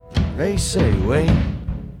They say, wait,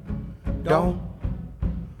 don't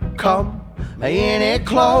come any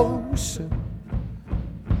closer.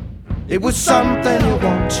 It was something I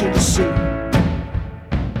want you to see.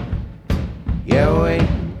 Yeah, wait,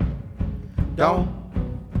 don't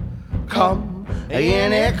come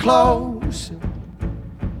any closer.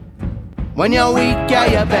 When you're weak, yeah,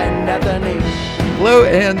 you bend at the knee. Hello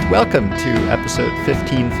and welcome to episode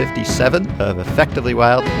 1557 of Effectively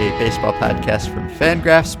Wild, a baseball podcast from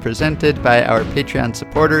Fangraphs presented by our Patreon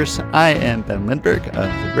supporters. I am Ben Lindbergh of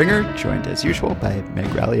The Ringer, joined as usual by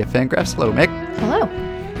Meg Rowley of Fangraphs. Hello, Meg. Hello.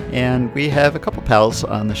 And we have a couple pals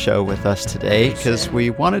on the show with us today because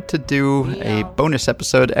we wanted to do a bonus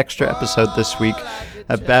episode, extra episode this week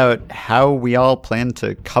about how we all plan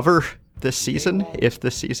to cover this season, if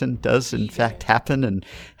this season does in fact happen, and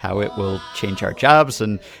how it will change our jobs,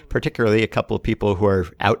 and particularly a couple of people who are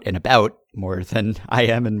out and about more than I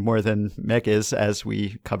am and more than Meg is as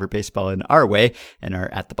we cover baseball in our way and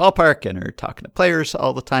are at the ballpark and are talking to players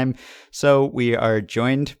all the time. So we are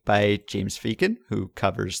joined by James Fegan, who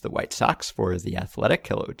covers the White Sox for The Athletic.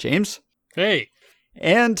 Hello, James. Hey.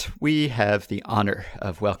 And we have the honor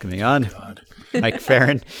of welcoming on Mike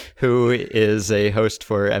Farron, who is a host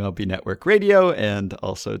for MLB Network Radio and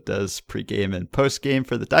also does pregame and postgame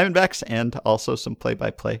for the Diamondbacks and also some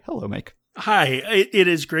play-by-play. Hello, Mike. Hi. It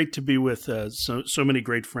is great to be with so many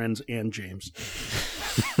great friends and James.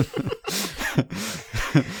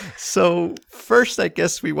 So first, I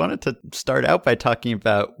guess we wanted to start out by talking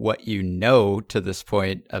about what you know to this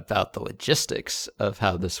point about the logistics of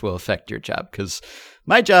how this will affect your job. Because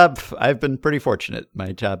my job, I've been pretty fortunate.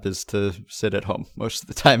 My job is to sit at home most of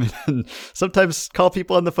the time and sometimes call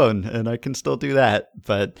people on the phone, and I can still do that.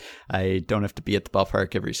 But I don't have to be at the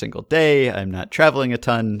ballpark every single day. I'm not traveling a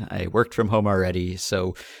ton. I worked from home already.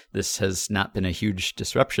 So this has not been a huge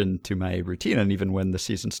disruption to my routine. And even when the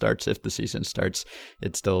season starts, if the season starts,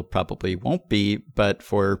 it still probably won't be. But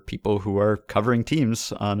for people who are covering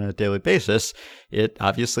teams on a daily basis, it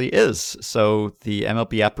obviously is. So the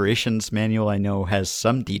MLB operations manual, I know, has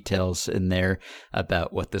some details in there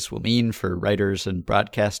about what this will mean for writers and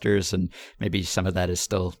broadcasters, and maybe some of that is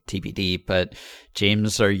still TBD. But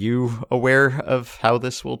James, are you aware of how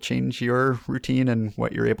this will change your routine and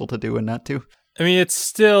what you're able to do and not do? I mean, it's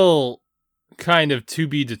still kind of to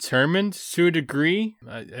be determined to a degree.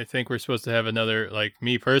 I think we're supposed to have another, like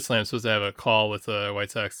me personally, I'm supposed to have a call with the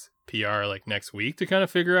White Sox PR like next week to kind of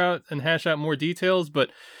figure out and hash out more details, but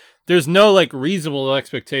there's no like reasonable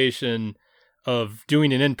expectation of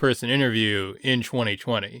doing an in-person interview in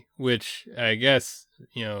 2020, which I guess,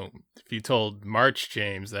 you know, if you told March,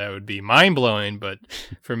 James, that would be mind-blowing, but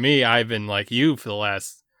for me, I've been like you for the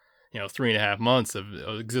last 3.5 months of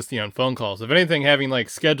existing on phone calls. If anything, having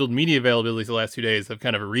like scheduled media availability the last 2 days have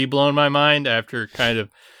kind of reblown my mind after kind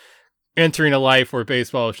of entering a life where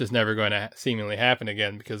baseball is just never going to seemingly happen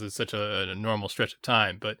again because it's such a normal stretch of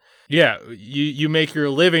time. But yeah, you make your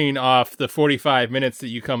living off the 45 minutes that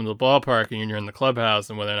you come to the ballpark and you're in the clubhouse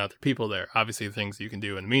and whether or not there are people there. Obviously, things you can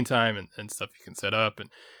do in the meantime and stuff you can set up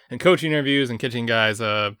and coaching interviews and catching guys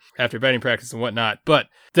after batting practice and whatnot. But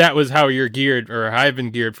that was how you're geared, or I've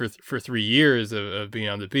been geared for 3 years of being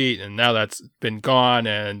on the beat, and now that's been gone,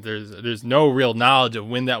 and there's no real knowledge of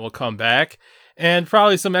when that will come back, and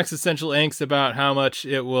probably some existential angst about how much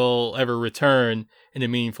it will ever return in a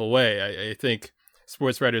meaningful way. I think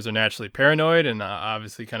sports writers are naturally paranoid, and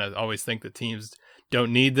obviously kind of always think that teams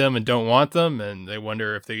don't need them and don't want them, and they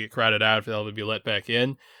wonder if they get crowded out, if they'll be let back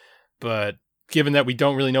in. But given that we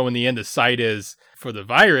don't really know when the end of sight is for the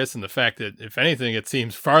virus, and the fact that, if anything, it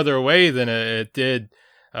seems farther away than it did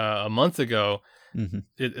a month ago,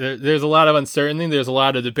 there's a lot of uncertainty. There's a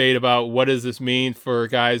lot of debate about what does this mean for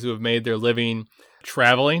guys who have made their living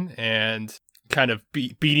traveling and kind of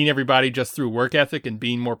beating everybody just through work ethic and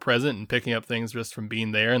being more present and picking up things just from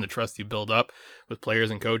being there and the trust you build up with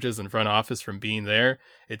players and coaches and front office from being there.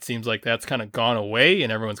 It seems like that's kind of gone away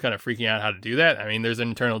and everyone's kind of freaking out how to do that. I mean, there's an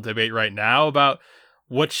internal debate right now about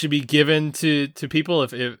what should be given to people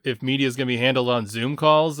if media is going to be handled on Zoom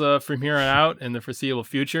calls from here on out in the foreseeable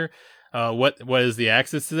future. What is the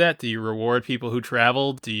access to that? Do you reward people who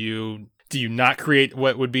traveled? Do you not create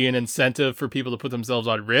what would be an incentive for people to put themselves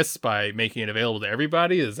on risk by making it available to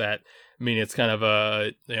everybody? Is that, I mean, it's kind of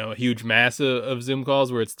a huge mass of Zoom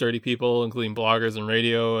calls where it's 30 people, including bloggers and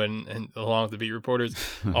radio and along with the beat reporters,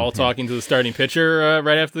 all talking to the starting pitcher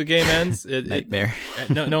right after the game ends. Nightmare.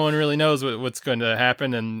 No one really knows what's going to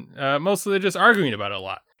happen, and mostly they're just arguing about it a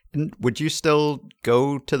lot. And would you still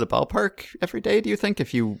go to the ballpark every day, do you think,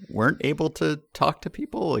 if you weren't able to talk to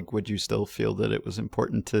people? Like, would you still feel that it was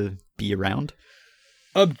important to be around?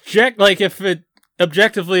 Like, if it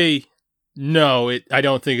objectively, no, I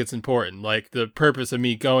don't think it's important. Like, the purpose of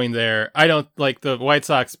me going there, I don't like the White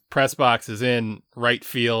Sox press box is in right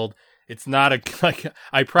field. It's not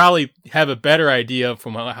I probably have a better idea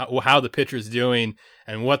from how the pitcher's doing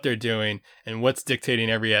and what they're doing and what's dictating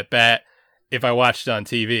every at bat if I watched it on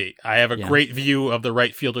TV. I have a great view of the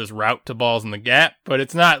right fielder's route to balls in the gap, but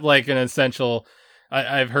it's not like an essential.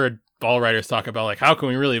 I've heard ball writers talk about, like, how can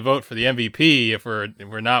we really vote for the MVP if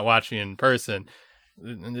we're not watching in person?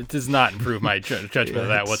 And it does not improve my judgment of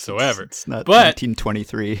that whatsoever. It's not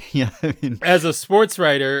 1923. Yeah, as a sports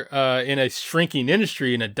writer in a shrinking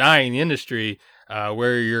industry, in a dying industry,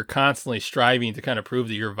 where you're constantly striving to kind of prove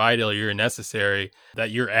that you're vital, you're necessary, that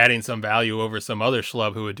you're adding some value over some other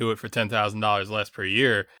schlub who would do it for $10,000 less per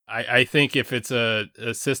year. I think if it's a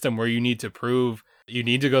system where you need to prove you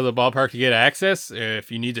need to go to the ballpark to get access, if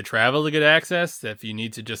you need to travel to get access, if you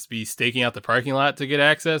need to just be staking out the parking lot to get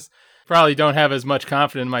access, probably don't have as much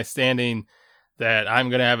confidence in my standing that I'm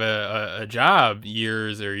going to have a job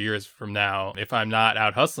years from now if I'm not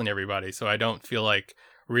out hustling everybody. So I don't feel like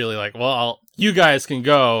really like, well, you guys can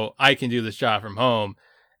go, I can do this job from home.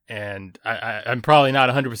 And I'm probably not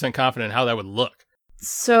 100% confident in how that would look.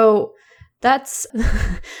 So that's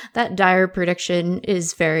that dire prediction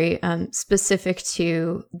is very specific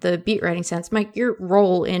to the beat writing sense. Mike, your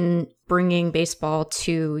role in bringing baseball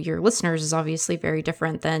to your listeners is obviously very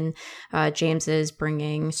different than James's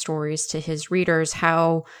bringing stories to his readers.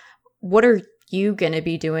 What are you going to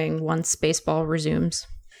be doing once baseball resumes?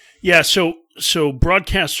 Yeah, so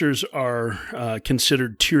broadcasters are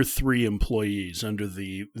considered Tier 3 employees under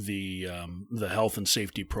the health and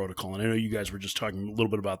safety protocol. And I know you guys were just talking a little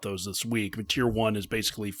bit about those this week. But Tier 1 is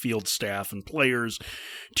basically field staff and players.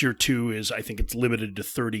 Tier 2 is, I think it's limited to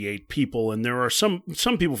 38 people. And there are some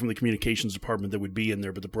people from the communications department that would be in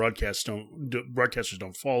there, but the broadcasters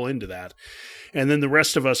don't fall into that. And then the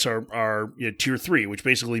rest of us are Tier 3, which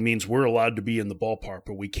basically means we're allowed to be in the ballpark,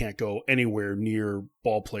 but we can't go anywhere near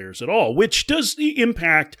ball players at all, which does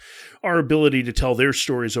impact our ability to tell their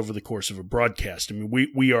stories over the course of a broadcast. I mean,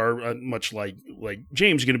 we are much like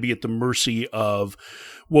James, going to be at the mercy of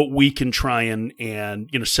what we can try and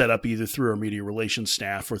set up either through our media relations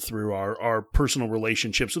staff or through our personal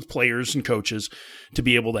relationships with players and coaches to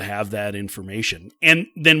be able to have that information. And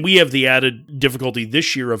then we have the added difficulty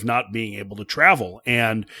this year of not being able to travel.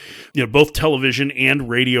 And both television and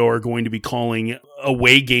radio are going to be calling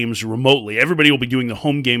away games remotely. Everybody will be doing the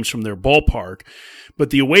home games from their ballpark,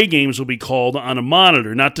 but the away games will be called on a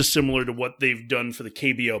monitor, not dissimilar to what they've done for the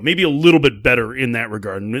KBO. Maybe a little bit better in that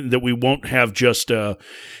regard, that we won't have just a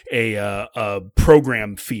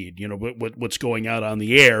program feed, what's going out on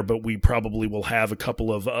the air, but we probably will have a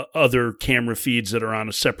couple of other camera feeds that are on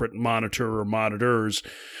a separate monitor or monitors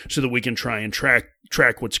so that we can try and track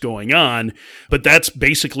what's going on. But that's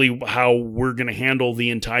basically how we're going to handle the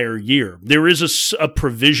entire year. There is a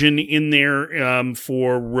provision in there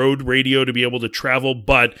for road radio to be able to travel,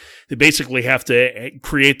 but they basically have to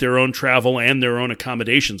create their own travel and their own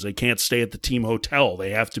accommodations. They can't stay at the team hotel.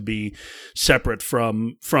 They have to be separate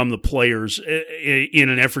from the players in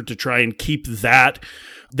an effort to try and keep that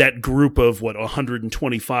group of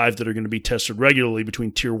 125 that are going to be tested regularly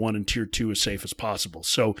between Tier 1 and Tier 2 as safe as possible.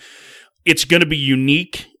 So it's going to be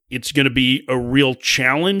unique. It's going to be a real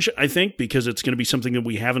challenge, I think, because it's going to be something that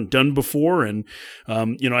we haven't done before. And,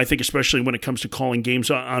 I think especially when it comes to calling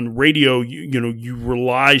games on radio, you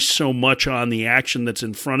rely so much on the action that's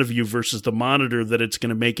in front of you versus the monitor that it's going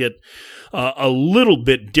to make it a little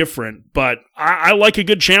bit different. But I like a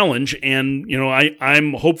good challenge. And,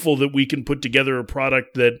 I'm hopeful that we can put together a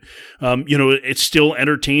product that, it still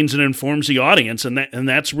entertains and informs the audience. And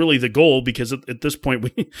that's really the goal, because at this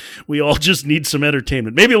point, we all just need some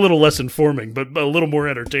entertainment. Maybe a little less informing, but a little more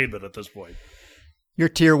entertainment at this point. You're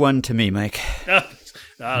Tier 1 to me, Mike.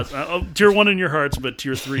 Tier 1 in your hearts, but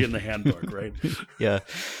Tier 3 in the handbook, right? Yeah.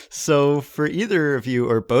 So for either of you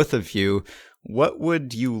or both of you, what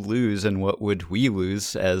would you lose and what would we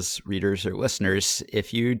lose as readers or listeners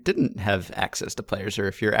if you didn't have access to players, or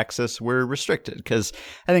if your access were restricted? Because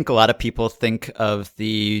I think a lot of people think of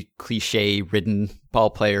the cliche-ridden ball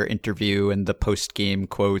player interview and the post-game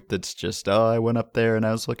quote that's just, I went up there and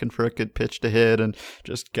I was looking for a good pitch to hit and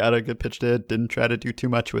just got a good pitch to hit, didn't try to do too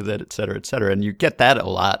much with it, et cetera, et cetera. And you get that a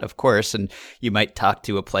lot, of course, and you might talk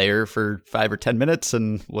to a player for 5 or 10 minutes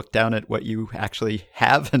and look down at what you actually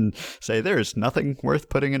have and say, there's nothing worth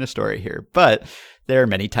putting in a story here. But there are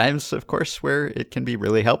many times, of course, where it can be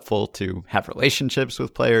really helpful to have relationships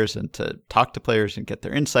with players and to talk to players and get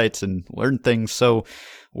their insights and learn things. So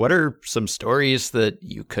what are some stories that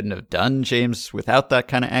you couldn't have done, James, without that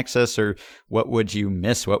kind of access? Or what would you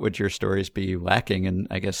miss? What would your stories be lacking? And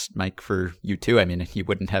I guess, Mike, for you too, I mean, you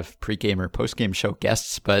wouldn't have pregame or postgame show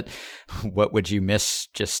guests, but what would you miss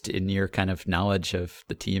just in your kind of knowledge of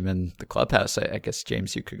the team and the clubhouse? I guess,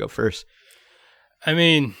 James, you could go first. I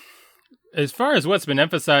mean, as far as what's been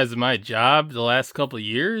emphasized in my job the last couple of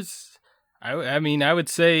years, I mean, I would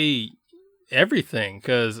say everything,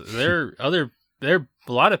 because there are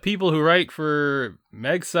a lot of people who write for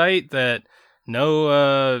Meg's site that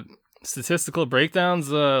know statistical breakdowns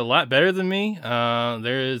a lot better than me.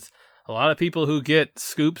 There's a lot of people who get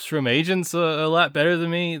scoops from agents a lot better than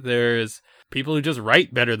me. There's people who just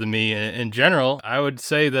write better than me in general. I would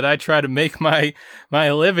say that I try to make my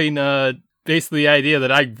living basically the idea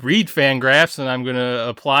that I read Fangraphs and I'm going to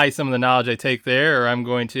apply some of the knowledge I take there, or I'm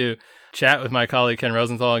going to chat with my colleague Ken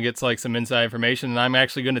Rosenthal and get like some inside information, and I'm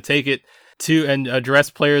actually going to take it to and address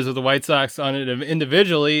players of the White Sox on it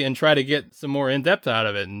individually and try to get some more in-depth out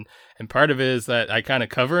of it. And part of it is that I kind of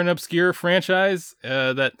cover an obscure franchise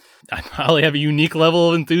that I probably have a unique level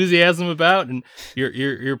of enthusiasm about, and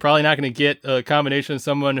you're probably not going to get a combination of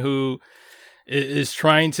someone who is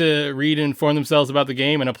trying to read and inform themselves about the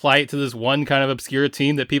game and apply it to this one kind of obscure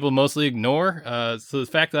team that people mostly ignore. So the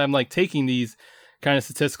fact that I'm like taking these kind of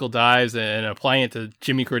statistical dives and applying it to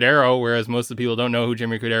Jimmy Cordero, whereas most of the people don't know who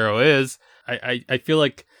Jimmy Cordero is, I feel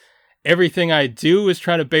like everything I do is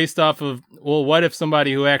trying to based off of, well, what if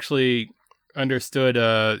somebody who actually understood,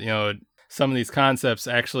 some of these concepts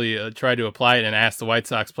actually tried to apply it and ask the White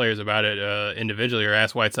Sox players about it individually, or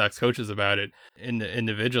ask White Sox coaches about it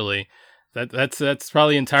individually. That's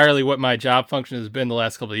probably entirely what my job function has been the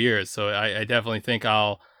last couple of years. So I definitely think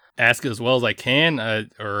I'll ask as well as I can,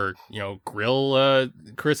 or grill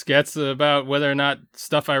Chris Getz about whether or not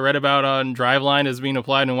stuff I read about on Driveline is being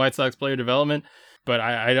applied in White Sox player development. But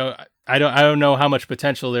I don't know how much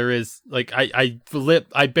potential there is. Like I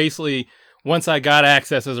basically, once I got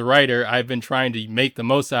access as a writer, I've been trying to make the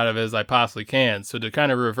most out of it as I possibly can. So to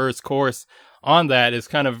kind of reverse course on that is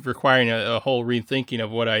kind of requiring a whole rethinking of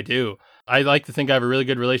what I do. I like to think I have a really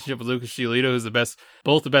good relationship with Lucas Giolito, who's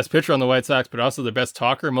both the best pitcher on the White Sox, but also the best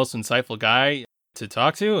talker, most insightful guy to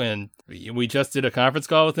talk to. And we just did a conference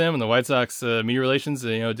call with him, and the White Sox media relations,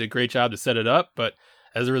 did a great job to set it up. But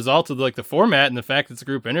as a result of the format and the fact it's a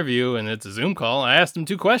group interview and it's a Zoom call, I asked him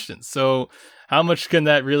 2 questions. So how much can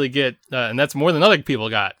that really get? And that's more than other people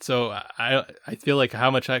got. So I feel like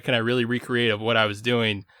how much can I really recreate of what I was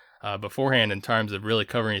doing beforehand in terms of really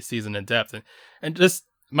covering a season in depth. And just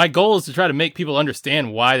my goal is to try to make people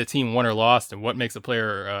understand why the team won or lost and what makes a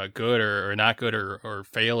player good or not good or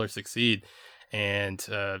fail or succeed. And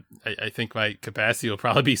I think my capacity will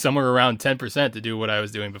probably be somewhere around 10% to do what I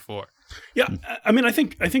was doing before. Yeah, I mean, I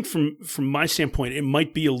think from my standpoint, it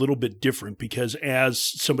might be a little bit different because as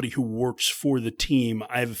somebody who works for the team,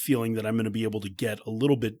 I have a feeling that I'm going to be able to get a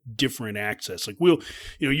little bit different access. Like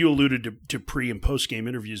you alluded to pre and post game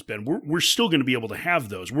interviews, Ben. We're still going to be able to have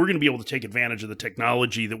those. We're going to be able to take advantage of the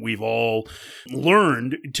technology that we've all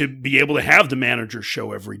learned to be able to have the manager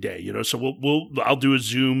show every day. So I'll do a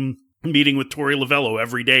Zoom meeting with Torey Lovello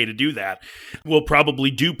every day to do that. We'll probably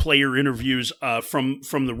do player interviews from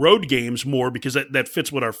the road games more because that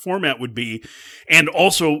fits what our format would be. And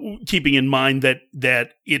also keeping in mind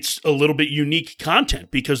that it's a little bit unique content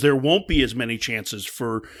because there won't be as many chances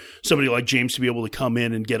for somebody like James to be able to come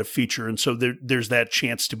in and get a feature. And so there's that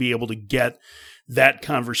chance to be able to get that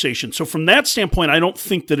conversation. So from that standpoint, I don't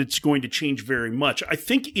think that it's going to change very much. I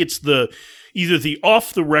think it's either the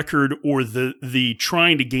off the record or the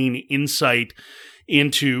trying to gain insight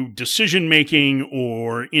into decision making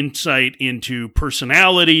or insight into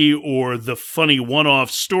personality or the funny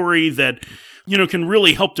one-off story that can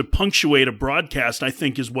really help to punctuate a broadcast, I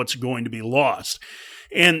think is what's going to be lost.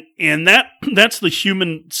 And that's the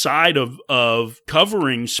human side of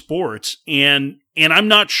covering sports, and I'm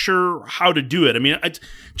not sure how to do it. I mean,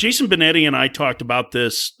 Jason Benetti and I talked about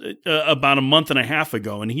this about a month and a half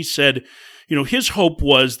ago, and he said, his hope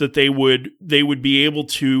was that they would be able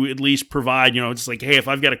to at least provide, it's like, hey, if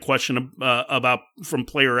I've got a question about from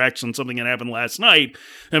player X on something that happened last night,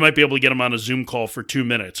 I might be able to get them on a Zoom call for 2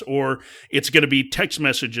 minutes, or it's going to be text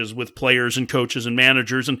messages with players and coaches and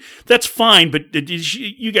managers, and that's fine. But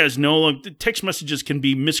you guys know, text messages can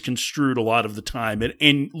be misconstrued a lot of the time,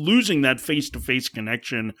 and losing that face-to-face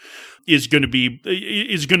connection is going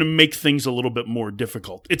to make things a little bit more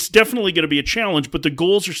difficult. It's definitely going to be a challenge, but the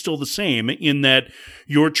goals are still the same. in that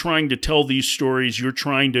you're trying to tell these stories. You're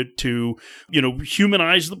trying to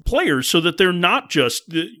humanize the players so that they're not just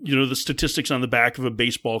the statistics on the back of a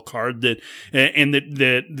baseball card or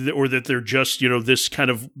that they're just this kind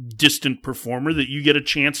of distant performer, that you get a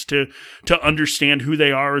chance to understand who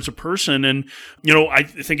they are as a person. And I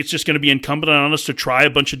think it's just going to be incumbent on us to try a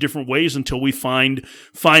bunch of different ways until we find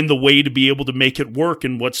the way to be able to make it work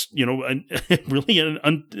in what's really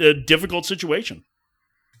a difficult situation.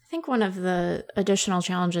 I think one of the additional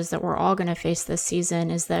challenges that we're all going to face this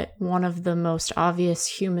season is that one of the most obvious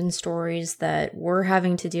human stories that we're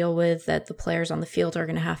having to deal with, that the players on the field are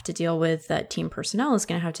going to have to deal with, that team personnel is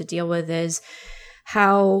going to have to deal with, is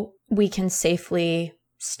how we can safely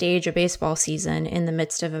stage a baseball season in the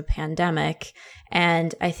midst of a pandemic.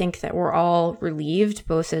 And I think that we're all relieved,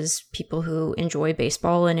 both as people who enjoy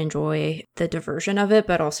baseball and enjoy the diversion of it,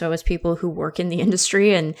 but also as people who work in the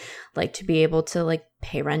industry and like to be able to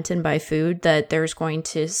pay rent and buy food, that there's going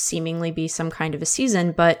to seemingly be some kind of a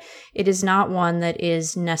season, but it is not one that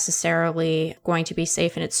is necessarily going to be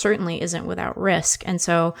safe, and it certainly isn't without risk. And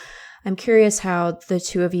so I'm curious how the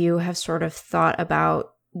two of you have sort of thought about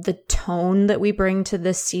the tone that we bring to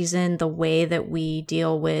this season, the way that we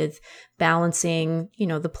deal with balancing,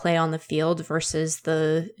 the play on the field versus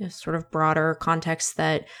the sort of broader context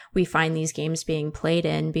that we find these games being played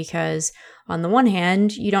in. Because on the one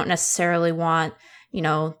hand, you don't necessarily want,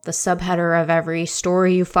 the subheader of every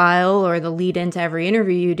story you file or the lead into every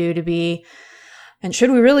interview you do to be, and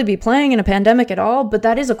should we really be playing in a pandemic at all? But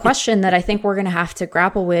that is a question that I think we're going to have to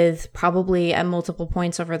grapple with probably at multiple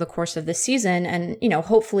points over the course of this season. And,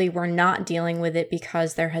 hopefully we're not dealing with it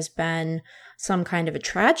because there has been some kind of a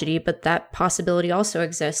tragedy, but that possibility also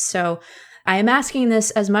exists. So I am asking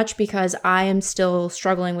this as much because I am still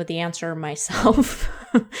struggling with the answer myself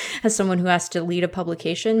as someone who has to lead a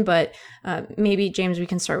publication. But maybe, James, we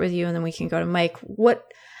can start with you and then we can go to Mike.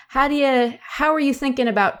 How are you thinking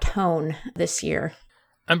about tone this year?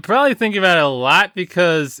 I'm probably thinking about it a lot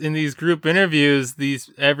because in these group interviews,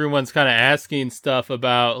 everyone's kind of asking stuff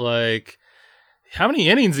about how many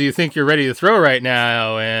innings do you think you're ready to throw right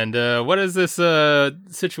now? And what does this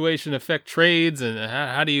situation affect trades? And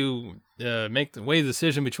how do you weigh the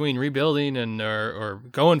decision between rebuilding and or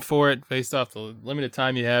going for it based off the limited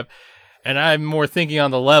time you have? And I'm more thinking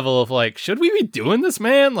on the level of should we be doing this,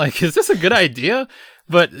 man? Is this a good idea?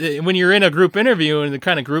 But when you're in a group interview and the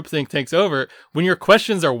kind of groupthink takes over, when your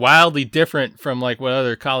questions are wildly different from what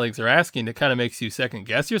other colleagues are asking, it kind of makes you second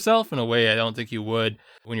guess yourself in a way I don't think you would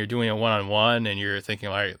when you're doing a one-on-one and you're thinking,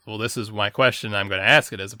 all right, well, this is my question, I'm going to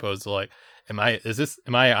ask it, as opposed to am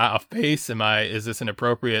I off base? Is this an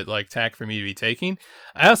appropriate tack for me to be taking?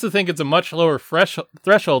 I also think it's a much lower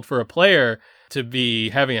threshold for a player to be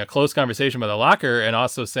having a close conversation by the locker and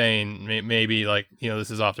also saying maybe this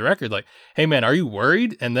is off the record, hey man, are you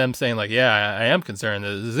worried? And them saying yeah, I am concerned,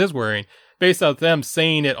 this is worrying, based off them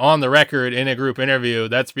saying it on the record in a group interview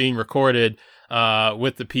that's being recorded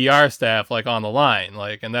with the PR staff on the line,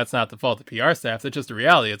 and that's not the fault of the PR staff, that's just a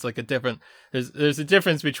reality. It's there's a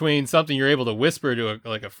difference between something you're able to whisper to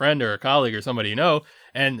a friend or a colleague or somebody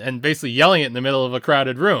and basically yelling it in the middle of a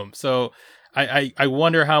crowded room. So I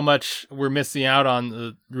wonder how much we're missing out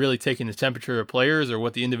on really taking the temperature of players or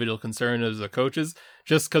what the individual concern is of coaches,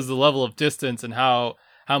 just because the level of distance and how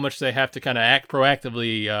much they have to kind of act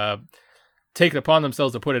proactively, take it upon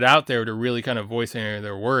themselves to put it out there to really kind of voice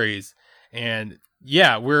their worries. And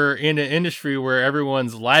yeah, we're in an industry where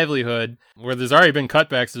everyone's livelihood, where there's already been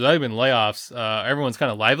cutbacks, there's already been layoffs, everyone's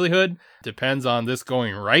kind of livelihood depends on this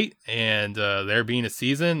going right, and there being a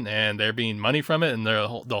season and there being money from it, and the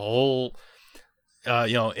whole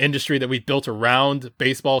industry that we've built around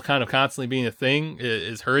baseball kind of constantly being a thing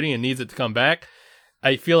is hurting and needs it to come back.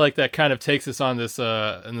 I feel like that kind of takes us on this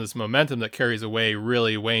in this momentum that carries away,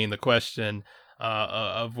 really weighing the question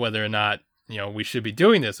of whether or not we should be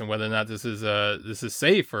doing this and whether or not this is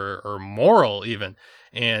safe or moral even.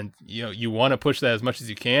 And you want to push that as much as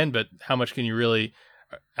you can, but how much can you really?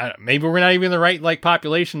 Maybe we're not even the right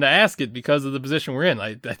population to ask it because of the position we're in.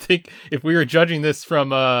 I think if we were judging this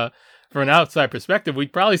from an outside perspective,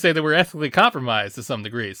 we'd probably say that we're ethically compromised to some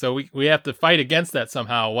degree. So we have to fight against that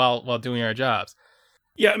somehow while doing our jobs.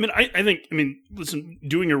 Yeah, I think, listen,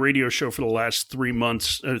 doing a radio show for the last 3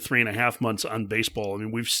 months, 3.5 months on baseball,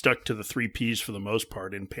 we've stuck to the 3 Ps for the most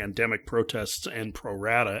part in pandemic, protests, and pro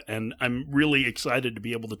rata. And I'm really excited to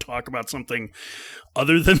be able to talk about something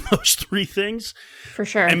other than those 3 things. For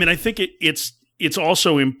sure. I think it's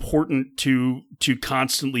also important to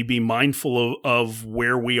constantly be mindful of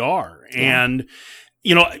where we are. Yeah. And,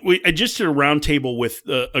 I just did a roundtable with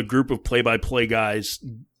a group of play-by-play guys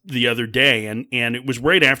the other day, and it was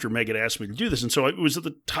right after Meg had asked me to do this, and so it was at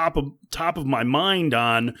the top of my mind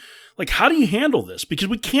on, like, how do you handle this? Because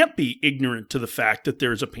we can't be ignorant to the fact that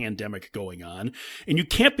there's a pandemic going on, and you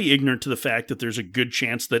can't be ignorant to the fact that there's a good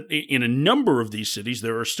chance that in a number of these cities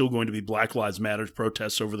there are still going to be Black Lives Matter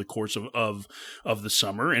protests over the course of the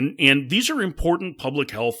summer, and these are important public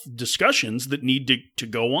health discussions that need to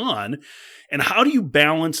go on, and how do you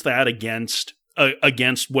balance that against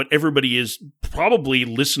what everybody is probably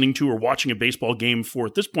listening to or watching a baseball game for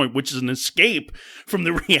at this point, which is an escape from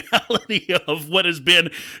the reality of what has been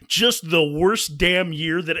just the worst damn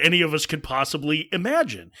year that any of us could possibly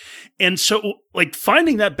imagine. And so, like,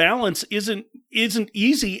 finding that balance isn't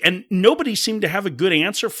easy, and nobody seemed to have a good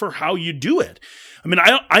answer for how you do it. I mean,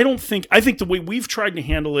 I think the way we've tried to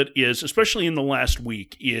handle it is, especially in the last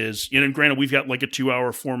week, is, granted, we've got like a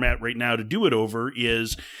 2-hour format right now to do it over,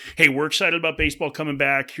 is, hey, we're excited about baseball coming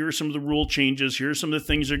back. Here are some of the rule changes. Here are some of the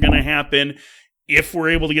things that are going to happen if we're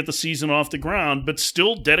able to get the season off the ground, but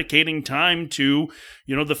still dedicating time to,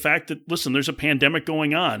 the fact that, listen, there's a pandemic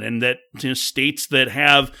going on, and that states that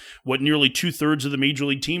have what nearly 2/3 of the major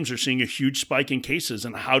league teams are seeing a huge spike in cases,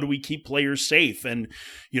 and how do we keep players safe? And,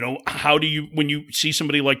 how do you, when you see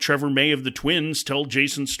somebody like Trevor May of the Twins tell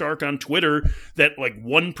Jason Stark on Twitter that like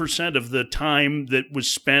 1% of the time that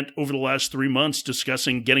was spent over the last 3 months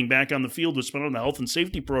discussing getting back on the field was spent on the health and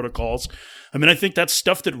safety protocols. I mean, I think that's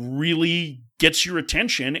stuff that really gets your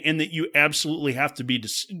attention and that you absolutely have to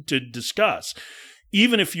to discuss.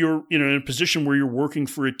 Even if you're in a position where you're working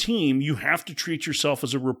for a team, you have to treat yourself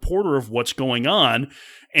as a reporter of what's going on.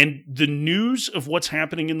 And the news of what's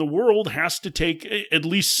happening in the world has to take at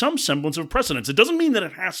least some semblance of precedence. It doesn't mean that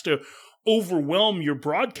it has to overwhelm your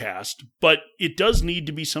broadcast, but it does need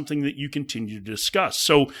to be something that you continue to discuss.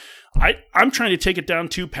 So I'm trying to take it down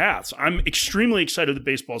two paths. I'm extremely excited that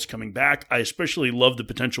baseball is coming back. I especially love the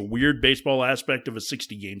potential weird baseball aspect of a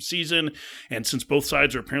 60-game season. And since both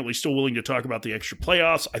sides are apparently still willing to talk about the extra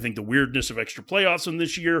playoffs, I think the weirdness of extra playoffs in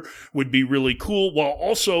this year would be really cool, while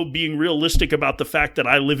also being realistic about the fact that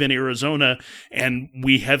I live in Arizona and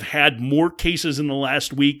we have had more cases in the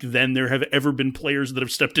last week than there have ever been players that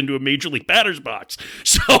have stepped into a major league batter's box.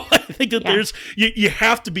 So I think that you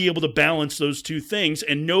have to be able to balance those two things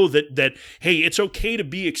and know that, hey, it's okay to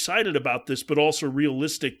be excited about this, but also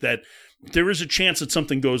realistic that there is a chance that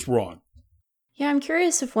something goes wrong. Yeah, I'm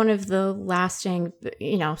curious if one of the lasting,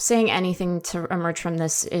 saying anything to emerge from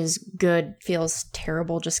this is good feels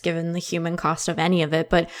terrible just given the human cost of any of it.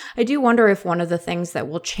 But I do wonder if one of the things that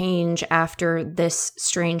will change after this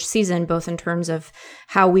strange season, both in terms of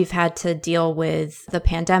how we've had to deal with the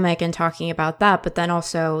pandemic and talking about that, but then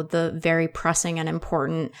also the very pressing and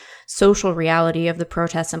important social reality of the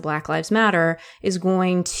protests and Black Lives Matter, is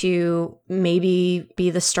going to maybe be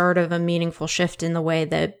the start of a meaningful shift in the way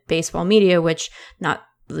that baseball media, which not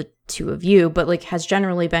the two of you, but has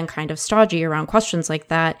generally been kind of stodgy around questions like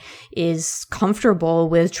that, is comfortable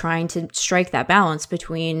with trying to strike that balance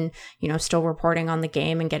between, still reporting on the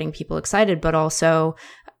game and getting people excited, but also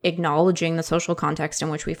acknowledging the social context in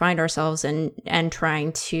which we find ourselves and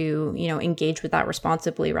trying to, engage with that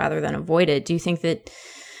responsibly rather than avoid it. Do you think that,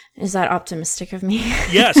 is that optimistic of me?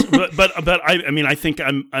 Yes, but I think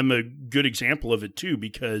I'm a good example of it too,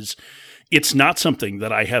 because it's not something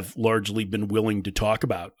that I have largely been willing to talk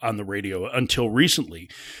about on the radio until recently,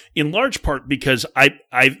 in large part because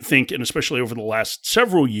I think, and especially over the last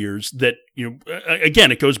several years, that,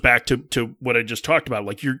 again, it goes back to what I just talked about.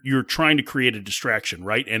 Like you're trying to create a distraction,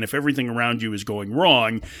 right? And if everything around you is going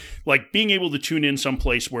wrong, like being able to tune in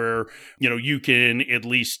someplace where, you can at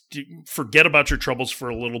least forget about your troubles for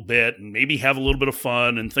a little bit and maybe have a little bit of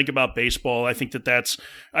fun and think about baseball. I think that's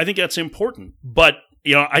important. But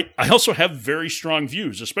I also have very strong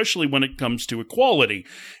views, especially when it comes to equality,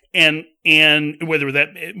 and whether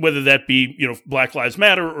that be Black Lives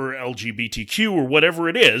Matter or LGBTQ or whatever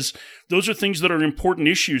it is, those are things that are important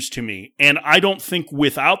issues to me. And I don't think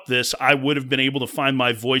without this I would have been able to find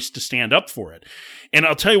my voice to stand up for it. And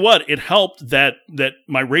I'll tell you what, it helped that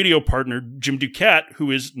my radio partner, Jim Duquette,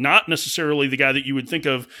 who is not necessarily the guy that you would think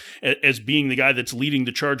of as being the guy that's leading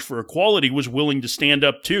the charge for equality, was willing to stand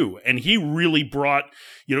up too. And he really brought,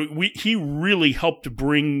 he really helped to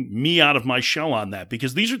bring me out of my shell on that,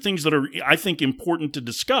 because these are things that are, I think, important to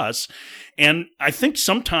discuss. And I think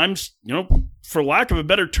sometimes, for lack of a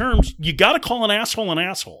better terms, you got to call an asshole an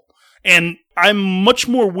asshole. And I'm much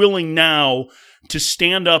more willing now to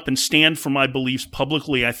stand up and stand for my beliefs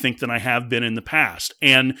publicly, I think, than I have been in the past.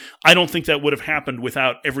 And I don't think that would have happened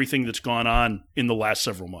without everything that's gone on in the last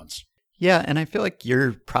several months. Yeah, and I feel like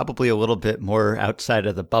you're probably a little bit more outside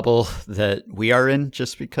of the bubble that we are in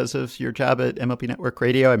just because of your job at MLB Network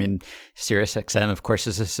Radio. I mean, SiriusXM, of course,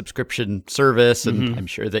 is a subscription service, and I'm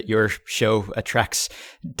sure that your show attracts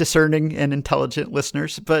discerning and intelligent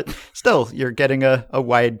listeners, but still, you're getting a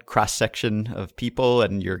wide cross-section of people,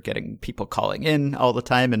 and you're getting people calling in all the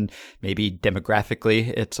time, and maybe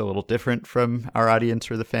demographically, it's a little different from our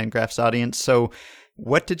audience or the Fangraphs audience. So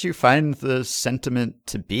what did you find the sentiment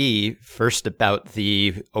to be first about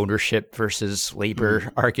the ownership versus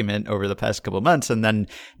labor argument over the past couple of months, and then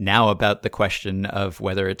now about the question of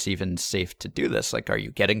whether it's even safe to do this? Like, are you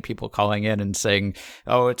getting people calling in and saying,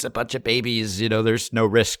 oh, it's a bunch of babies, there's no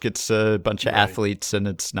risk, it's a bunch of athletes and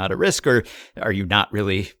it's not a risk? Or are you not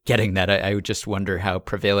really getting that? I would just wonder how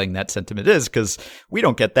prevailing that sentiment is, because we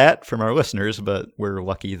don't get that from our listeners, but we're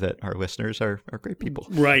lucky that our listeners are great people.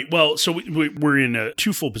 Right. Well, so we're in a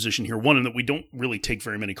twofold position here. One, in that we don't really take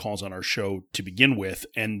very many calls on our show to begin with.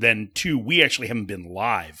 And then two, we actually haven't been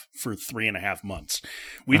live for 3.5 months.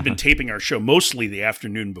 We've been taping our show mostly the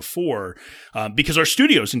afternoon before because our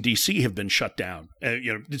studios in DC have been shut down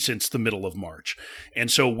since the middle of March. And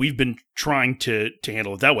so we've been trying to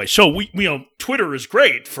handle it that way. So we Twitter is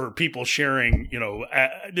great for people sharing,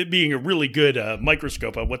 it being a really good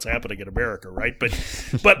microscope on what's happening in America, right?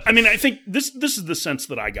 But I mean, I think this is the sense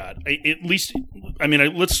that I got.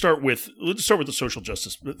 Let's start with the social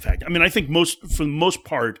justice fact. I mean, I think for the most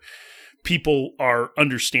part, people are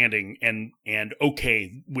understanding and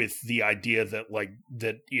okay with the idea that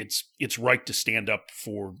it's right to stand up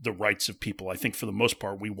for the rights of people. I think for the most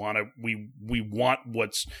part, we want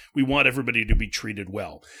everybody to be treated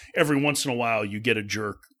well. Every once in a while, you get a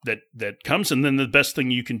jerk that comes, and then the best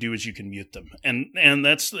thing you can do is you can mute them, and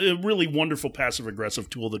that's a really wonderful passive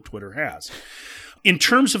aggressive tool that Twitter has. In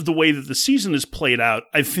terms of the way that the season is played out,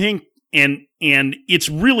 I think, and it's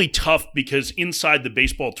really tough because inside the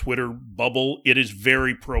baseball Twitter bubble, it is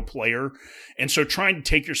very pro player. And so trying to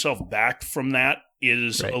take yourself back from that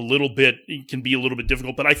is it can be a little bit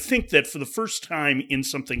difficult. But I think that for the first time in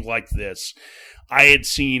something like this, I had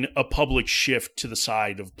seen a public shift to the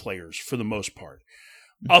side of players for the most part,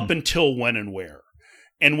 up until When and Where.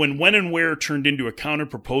 And when and Where turned into a counter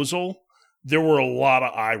proposal, there were a lot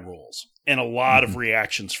of eye rolls and a lot of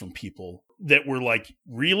reactions from people that were like,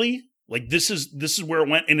 really? Like, this is where it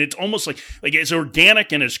went. And it's almost like as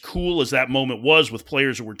organic and as cool as that moment was with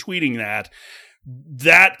players who were tweeting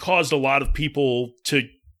that caused a lot of people to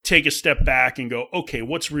take a step back and go, okay,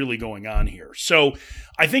 what's really going on here? So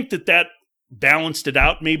I think that balanced it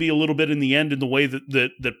out maybe a little bit in the end in the way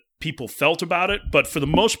that people felt about it. But for the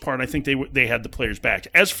most part, I think they had the players back.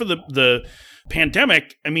 As for the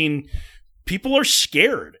pandemic, I mean, people are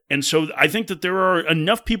scared. And so I think that there are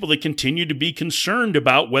enough people that continue to be concerned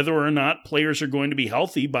about whether or not players are going to be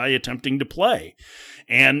healthy by attempting to play.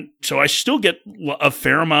 And so I still get a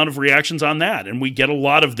fair amount of reactions on that. And we get a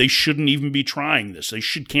lot of, they shouldn't even be trying this. They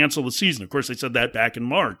should cancel the season. Of course, they said that back in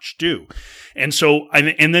March too. And so,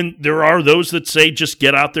 and then there are those that say, just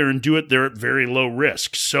get out there and do it. They're at very low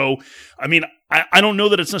risk. So, I mean, I don't know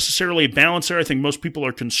that it's necessarily a balance there. I think most people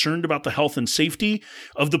are concerned about the health and safety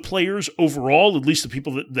of the players overall. At least the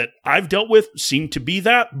people that I've dealt with seem to be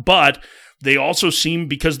that. But they also seem,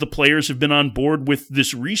 because the players have been on board with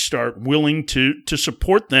this restart, willing to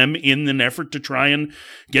support them in an effort to try and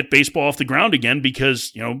get baseball off the ground again,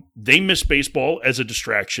 because, they miss baseball as a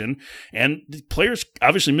distraction, and the players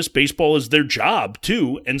obviously miss baseball as their job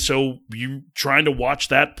too. And so you're trying to watch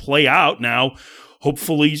that play out now,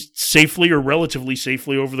 hopefully safely or relatively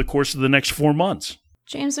safely over the course of the next 4 months.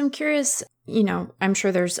 James, I'm curious, I'm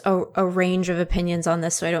sure there's a range of opinions on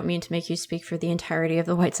this, so I don't mean to make you speak for the entirety of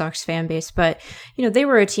the White Sox fan base, but, they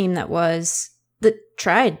were a team that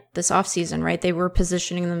tried this offseason, right? They were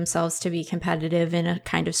positioning themselves to be competitive in a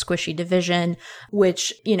kind of squishy division,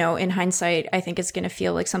 which, in hindsight, I think is going to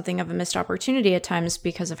feel like something of a missed opportunity at times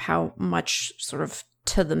because of how much sort of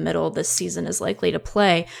to the middle this season is likely to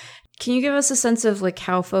play. Can you give us a sense of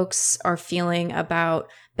how folks are feeling about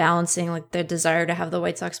balancing their desire to have the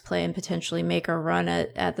White Sox play and potentially make a run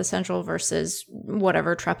at the Central versus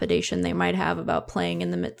whatever trepidation they might have about playing in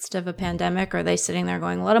the midst of a pandemic? Are they sitting there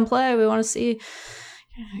going, let them play, we want to see,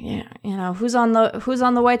 who's on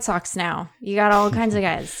the White Sox now? You got all kinds of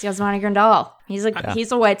guys. Yasmani Grandal,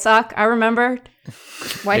 he's a White Sox. I remember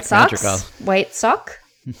White Sox. White Sox.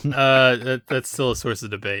 That's still a source of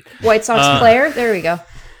debate. White Sox player. There we go.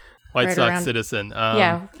 White Sox citizen.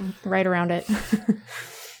 Yeah, right around it.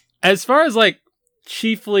 As far as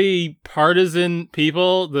chiefly partisan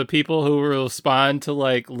people, the people who respond to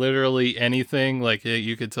like literally anything. Like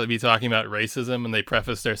you could be talking about racism and they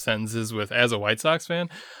preface their sentences with, as a White Sox fan.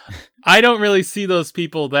 I don't really see those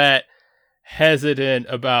people that hesitant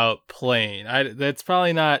about playing. That's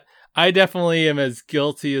probably not. I definitely am as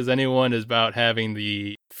guilty as anyone is about having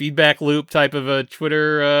the feedback loop type of a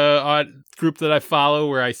Twitter group that I follow,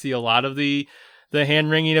 where I see a lot of the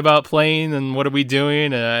hand-wringing about playing and what are we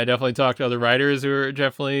doing. And I definitely talk to other writers who are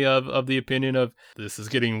definitely of the opinion of this is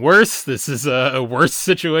getting worse. This is a worse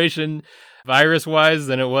situation virus-wise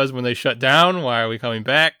than it was when they shut down. Why are we coming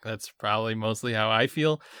back? That's probably mostly how I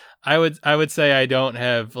feel. I would say I don't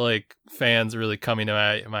have like fans really coming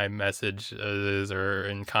to my messages or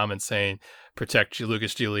in comments saying protect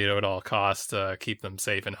Lucas Giolito at all costs, keep them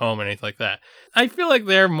safe and home, or anything like that. I feel like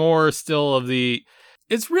they're more still of the.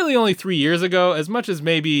 It's really only 3 years ago, as much as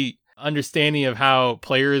maybe understanding of how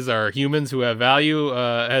players are humans who have value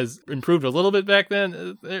has improved a little bit back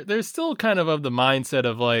then. They're still kind of the mindset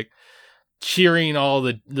of like cheering all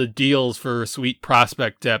the deals for sweet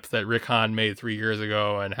prospect depth that Rick Hahn made 3 years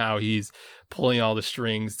ago, and how he's pulling all the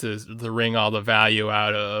strings to wring all the value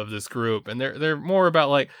out of this group. And they're more about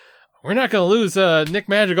like, we're not going to lose Nick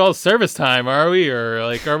Madrigal's service time, are we? Or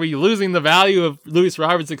like, are we losing the value of Luis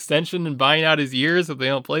Roberts' extension and buying out his years if they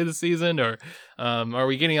don't play the season? Or are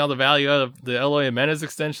we getting all the value out of the Eloy Jimenez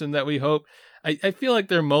extension that we hope? I feel like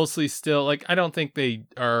they're mostly still like, I don't think they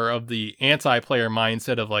are of the anti-player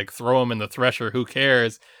mindset of like throw them in the thresher, who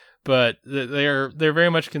cares? But they're very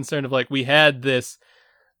much concerned of like, we had this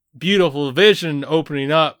beautiful vision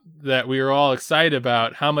opening up that we were all excited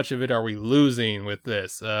about. How much of it are we losing with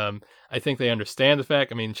this? I think they understand the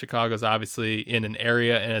fact. I mean, Chicago's obviously in an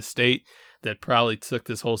area and a state that probably took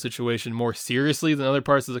this whole situation more seriously than other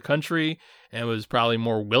parts of the country, and was probably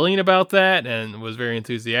more willing about that and was very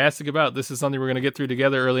enthusiastic about this is something we're going to get through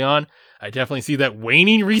together early on. I definitely see that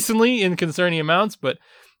waning recently in concerning amounts, but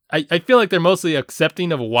I feel like they're mostly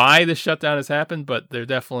accepting of why this shutdown has happened, but they're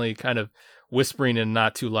definitely kind of whispering in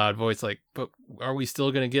not too loud voice, like, but are we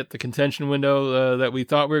still going to get the contention window that we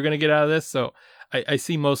thought we were going to get out of this? So I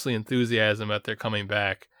see mostly enthusiasm that they're coming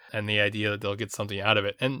back and the idea that they'll get something out of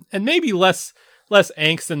it. And maybe less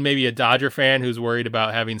angst than maybe a Dodger fan who's worried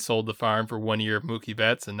about having sold the farm for 1 year of Mookie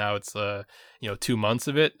Betts and now it's 2 months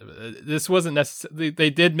of it. This wasn't necessarily. They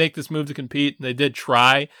did make this move to compete. They did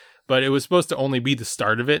try, but it was supposed to only be the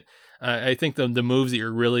start of it. I think the moves that you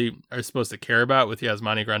really are supposed to care about with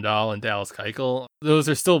Yasmani Grandal and Dallas Keuchel, those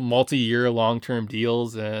are still multi-year long-term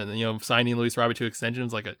deals. And, signing Luis Robert to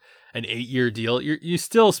extensions like an 8-year deal. You're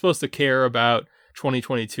still supposed to care about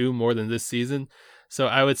 2022 more than this season. So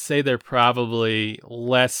I would say they're probably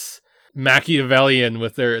less Machiavellian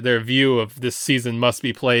with their view of this season must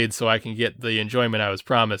be played so I can get the enjoyment I was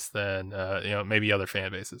promised than maybe other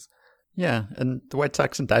fan bases. Yeah, and the White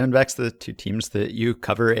Sox and Diamondbacks, the two teams that you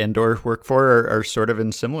cover and or work for, are sort of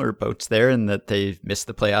in similar boats there in that they missed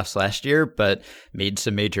the playoffs last year, but made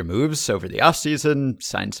some major moves over the offseason,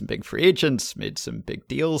 signed some big free agents, made some big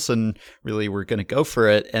deals, and really were going to go for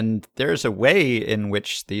it. And there's a way in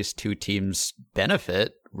which these two teams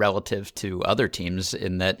benefit relative to other teams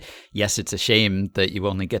in that, yes, it's a shame that you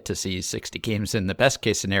only get to see 60 games in the best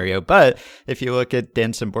case scenario. But if you look at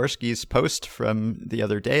Dan Szymborski's post from the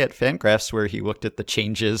other day at Fangraphs, where he looked at the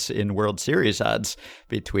changes in World Series odds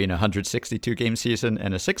between a 162 game season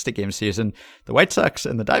and a 60 game season, the White Sox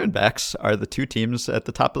and the Diamondbacks are the two teams at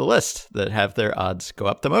the top of the list that have their odds go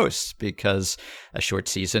up the most, because a short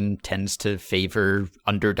season tends to favor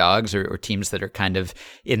underdogs or teams that are kind of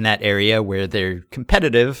in that area where they're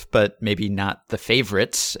competitive, but maybe not the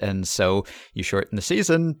favorites. And so you shorten the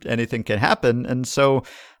season, anything can happen. And so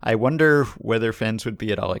I wonder whether fans would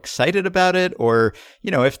be at all excited about it, or,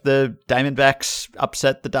 if the Diamondbacks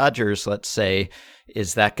upset the Dodgers, let's say,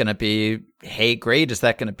 is that going to be, hey, great? Is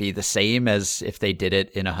that going to be the same as if they did it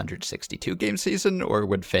in a 162 game season? Or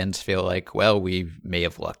would fans feel like, well, we may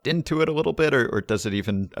have lucked into it a little bit, or does it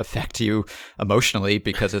even affect you emotionally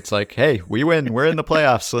because it's like, hey, we win, we're in the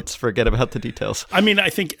playoffs, let's forget about the details? I mean, I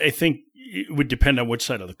think it would depend on which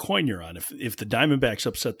side of the coin you're on. If the Diamondbacks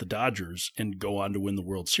upset the Dodgers and go on to win the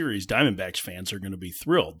World Series, Diamondbacks fans are going to be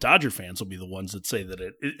thrilled. Dodger fans will be the ones that say that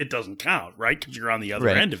it doesn't count, right? Because you're on the other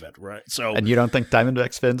end of it, right? So, and you don't think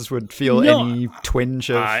Diamondbacks fans would feel any twinge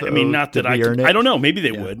of? Not that I don't know. Maybe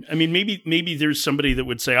they would. I mean, maybe there's somebody that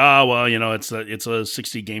would say, oh, well, it's a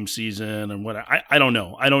 60 game season and what. I don't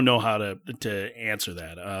know. I don't know how to answer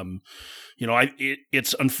that.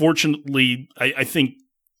 It's unfortunately, I think.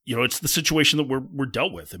 It's the situation that we're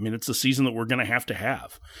dealt with. I mean, it's the season that we're going to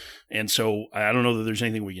have. And so I don't know that there's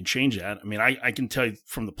anything we can change that. I mean, I can tell you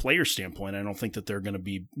from the player standpoint, I don't think that they're going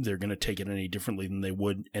to take it any differently than they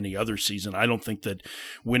would any other season. I don't think that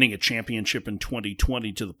winning a championship in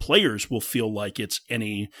 2020 to the players will feel like it's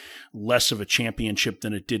any less of a championship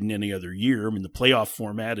than it did in any other year. I mean, the playoff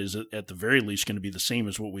format is at the very least going to be the same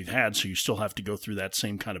as what we've had. So you still have to go through that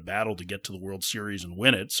same kind of battle to get to the World Series and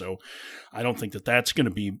win it. So I don't think that that's going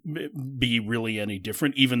to be really any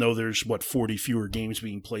different, even though there's 40 fewer games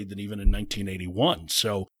being played than even in 1981.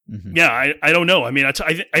 So yeah, I don't know. I mean, I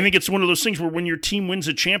think it's one of those things where when your team wins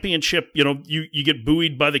a championship, you get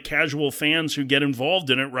buoyed by the casual fans who get involved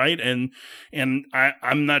in it, right? And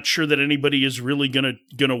I'm not sure that anybody is really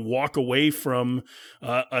gonna walk away from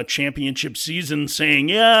a championship season saying,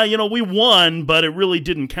 yeah, we won, but it really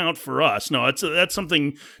didn't count for us. No, that's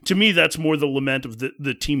something, to me, that's more the lament of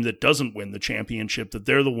the team that doesn't win the championship, that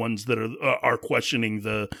they're the ones that are questioning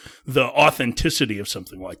the authenticity of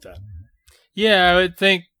something like that. Yeah, I would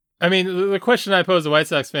think. I mean, the question I pose to White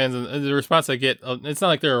Sox fans, and the response I get, it's not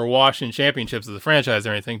like they're awash in championships of the franchise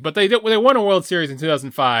or anything, but they won a World Series in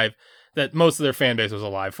 2005 that most of their fan base was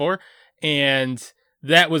alive for, and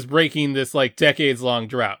that was breaking this decades-long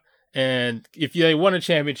drought. And if they won a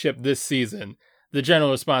championship this season, the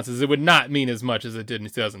general response is it would not mean as much as it did in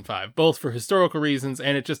 2005, both for historical reasons,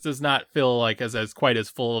 and it just does not feel like as quite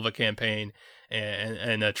as full of a campaign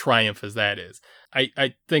and a triumph as that is.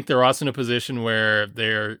 I think they're also in a position where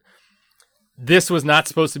this was not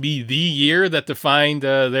supposed to be the year that defined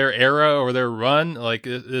their era or their run.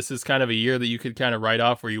 This is kind of a year that you could kind of write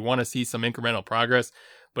off where you want to see some incremental progress,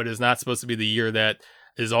 but it's not supposed to be the year that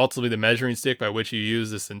is ultimately the measuring stick by which you use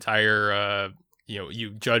this entire,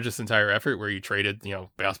 you judge this entire effort where you traded,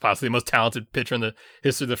 possibly the most talented pitcher in the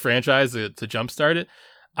history of the franchise to jumpstart it.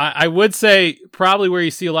 I would say probably where you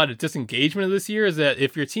see a lot of disengagement of this year is that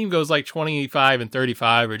if your team goes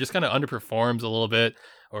 25-35 or just kind of underperforms a little bit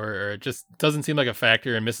or it just doesn't seem like a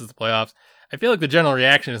factor and misses the playoffs, I feel like the general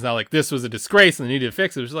reaction is not this was a disgrace and they needed to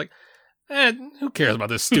fix it. It was who cares about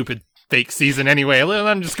this stupid fake season anyway?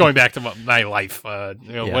 I'm just going back to my life,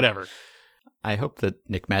 whatever. I hope that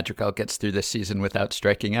Nick Madrigal gets through this season without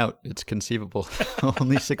striking out. It's conceivable.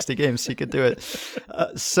 Only 60 games, he could do it.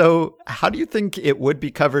 So how do you think it would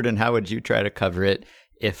be covered, and how would you try to cover it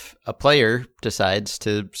if a player decides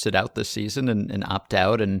to sit out this season and opt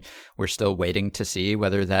out, and we're still waiting to see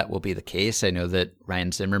whether that will be the case? I know that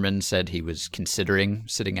Ryan Zimmerman said he was considering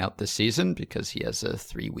sitting out this season because he has a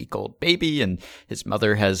 3-week-old baby and his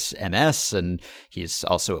mother has MS, and he's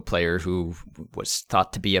also a player who was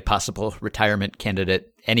thought to be a possible retirement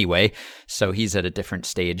candidate anyway. So he's at a different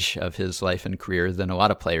stage of his life and career than a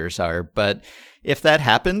lot of players are. But if that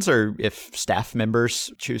happens, or if staff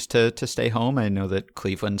members choose to stay home, I know that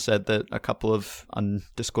Cleveland said that a couple of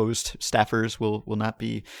undisclosed staffers will not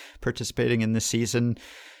be participating in this season.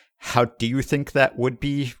 How do you think that would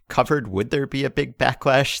be covered? Would there be a big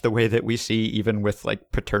backlash the way that we see even with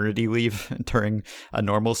paternity leave during a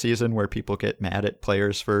normal season where people get mad at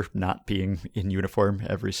players for not being in uniform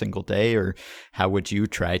every single day? Or how would you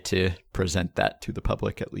try to present that to the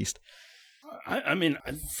public at least? I mean,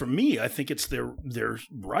 for me, I think it's their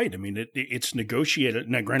right. I mean, it's negotiated.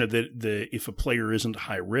 Now, granted, that if a player isn't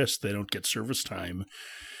high risk, they don't get service time,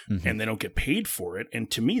 and they don't get paid for it.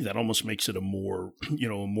 And to me, that almost makes it a more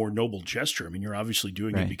noble gesture. I mean, you're obviously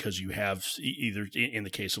doing it because you have either, in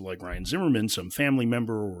the case of Ryan Zimmerman, some family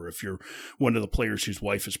member, or if you're one of the players whose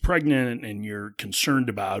wife is pregnant and you're concerned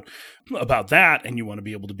about that, and you want to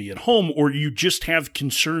be able to be at home, or you just have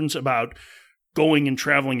concerns about going and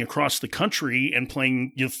traveling across the country and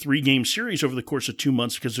playing 3-game series over the course of 2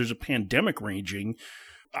 months because there's a pandemic raging.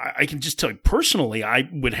 I can just tell you personally, I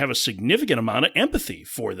would have a significant amount of empathy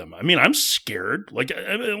for them. I mean, I'm scared.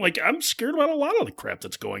 I'm scared about a lot of the crap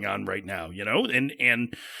that's going on right now,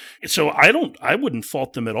 and so I wouldn't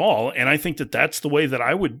fault them at all. And I think that that's the way that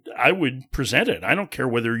I would present it. I don't care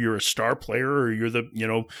whether you're a star player or you're the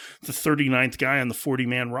 39th guy on the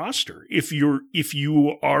 40-man roster. If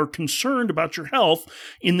you are concerned about your health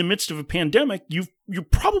in the midst of a pandemic, you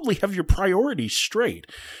probably have your priorities straight.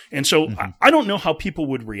 And so I don't know how people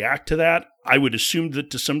would react to that. I would assume that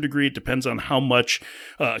to some degree it depends on how much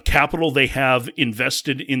capital they have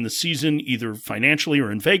invested in the season, either financially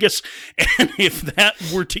or in Vegas. And if that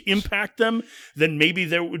were to impact them, then maybe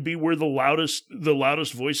that would be where the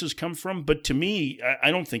loudest voices come from. But to me, I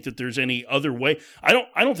don't think that there's any other way. I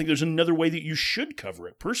don't think there's another way that you should cover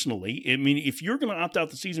it personally. I mean, if you're going to opt out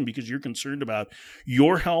the season because you're concerned about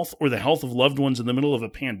your health or the health of loved ones in the middle of a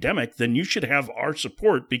pandemic, then you should have our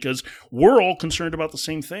support because we're all concerned about the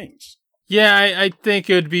same things. Yeah, I think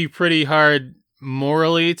it would be pretty hard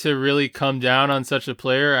morally to really come down on such a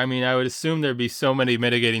player. I mean, I would assume there'd be so many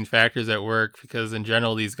mitigating factors at work because in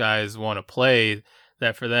general, these guys want to play,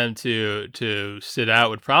 that for them to sit out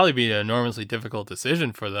would probably be an enormously difficult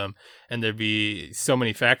decision for them. And there'd be so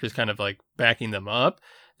many factors kind of like backing them up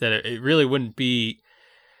that it really wouldn't be,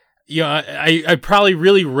 you know, I probably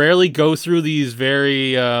really rarely go through these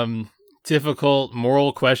very difficult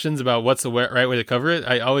moral questions about what's the right way to cover it.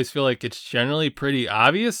 I always feel like it's generally pretty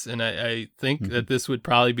obvious. And I think that this would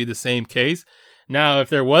probably be the same case. Now, if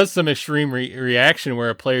there was some extreme reaction where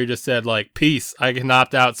a player just said like, peace, I can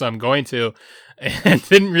opt out, so I'm going to, and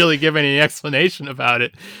didn't really give any explanation about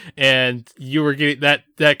it, and you were getting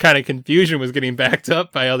that kind of confusion was getting backed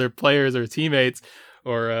up by other players or teammates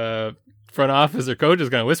or front office or coaches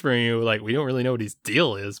kind of whispering you like, we don't really know what his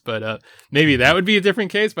deal is, but maybe that would be a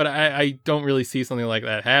different case, but I don't really see something like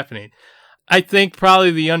that happening. I think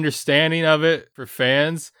probably the understanding of it for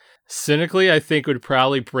fans, cynically, I think would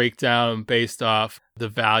probably break down based off the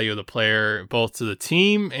value of the player, both to the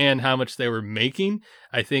team and how much they were making.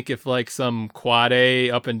 I think if like some quad A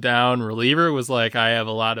up and down reliever was like, I have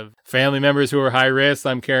a lot of family members who are high risk,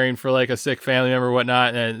 I'm caring for like a sick family member or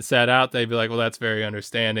whatnot, and sat out, they'd be like, well, that's very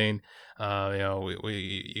understanding. You know,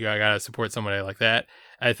 you gotta support somebody like that.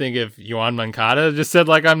 I think if Yoan Moncada just said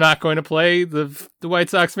like, I'm not going to play, the White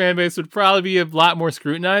Sox fan base would probably be a lot more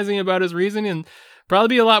scrutinizing about his reasoning and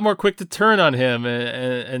probably be a lot more quick to turn on him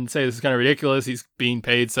and say this is kind of ridiculous. He's being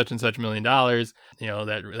paid such and such $1 million. You know,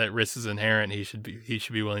 that risk is inherent. He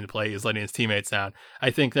should be willing to play. He's letting his teammates down.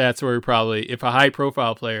 I think that's where probably, if a high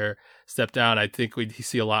profile player stepped down, I think we'd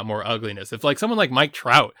see a lot more ugliness. If like someone like Mike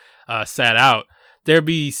Trout sat out, there'd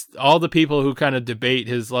be all the people who kind of debate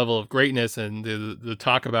his level of greatness and the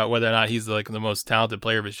talk about whether or not he's like the most talented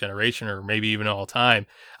player of his generation or maybe even all time.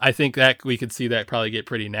 I think that we could see that probably get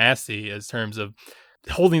pretty nasty as terms of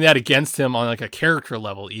holding that against him on like a character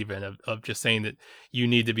level, even of just saying that you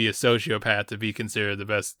need to be a sociopath to be considered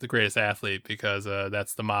the greatest athlete, because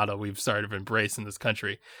that's the motto we've started to embrace in this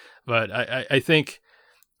country. But I think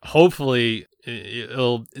hopefully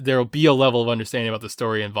there'll be a level of understanding about the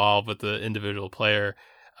story involved with the individual player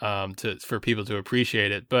for people to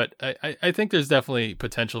appreciate it. But I think there's definitely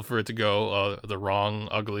potential for it to go the wrong,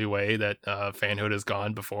 ugly way that fanhood has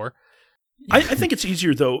gone before. I think it's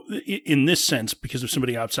easier, though, in this sense, because if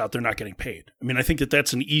somebody opts out, they're not getting paid. I mean, I think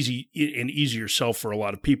that's an easier sell for a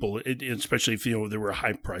lot of people, especially if, you know, they were a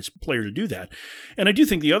high-priced player to do that. And I do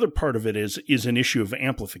think the other part of it is an issue of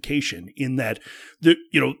amplification, in that the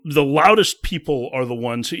loudest people are the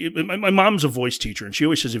ones. My mom's a voice teacher, and she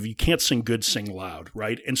always says, if you can't sing good, sing loud,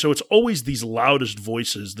 right? And so it's always these loudest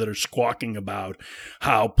voices that are squawking about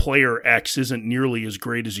how player X isn't nearly as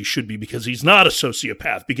great as he should be because he's not a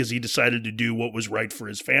sociopath, because he decided to do what was right for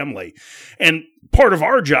his family. And part of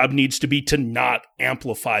our job needs to be to not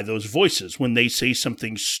amplify those voices when they say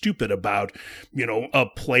something stupid about, you know, a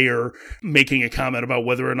player making a comment about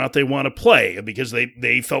whether or not they want to play because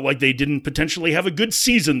they felt like they didn't potentially have a good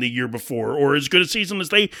season the year before or as good a season as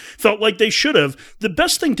they felt like they should have. The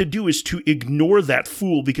best thing to do is to ignore that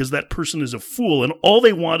fool, because that person is a fool and all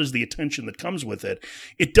they want is the attention that comes with it.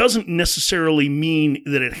 It doesn't necessarily mean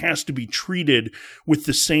that it has to be treated with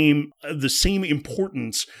the same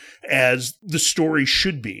importance as the story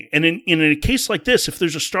should be. And in a case like this, if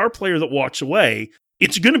there's a star player that walks away,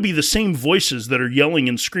 it's going to be the same voices that are yelling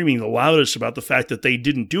and screaming the loudest about the fact that they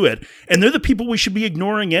didn't do it, and they're the people we should be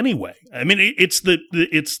ignoring anyway. I mean, it's the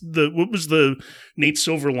what was the Nate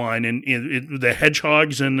Silver line and the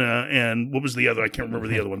Hedgehogs and what was the other? I can't remember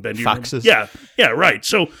the other one. Ben, do you Foxes. remember? Yeah, right.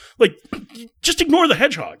 So like, just ignore the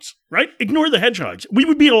Hedgehogs, right? Ignore the Hedgehogs. We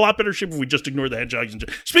would be in a lot better shape if we just ignored the Hedgehogs.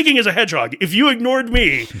 Speaking as a hedgehog, if you ignored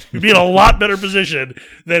me, you'd be in a lot better position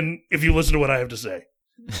than if you listen to what I have to say.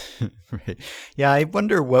 Right. Yeah, I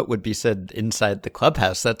wonder what would be said inside the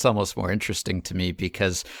clubhouse. That's almost more interesting to me,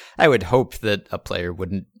 because I would hope that a player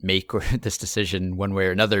wouldn't make this decision one way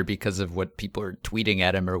or another because of what people are tweeting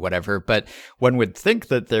at him or whatever. But one would think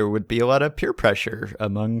that there would be a lot of peer pressure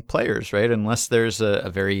among players, right? Unless there's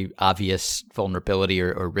a very obvious vulnerability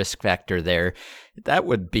or risk factor there. That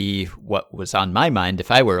would be what was on my mind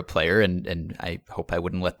if I were a player, and I hope I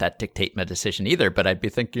wouldn't let that dictate my decision either, but I'd be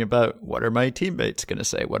thinking about, what are my teammates going to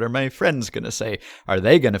say? What are my friends going to say? Are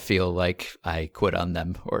they going to feel like I quit on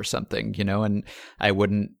them or something, you know? And I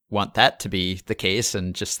wouldn't want that to be the case,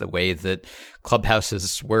 and just the way that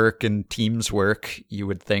clubhouses work and teams work, you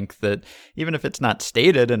would think that even if it's not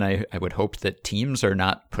stated, and I would hope that teams are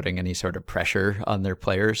not putting any sort of pressure on their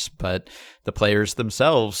players, but the players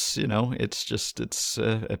themselves, it's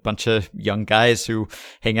a bunch of young guys who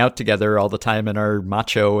hang out together all the time and are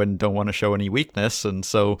macho and don't want to show any weakness. And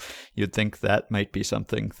so you'd think that might be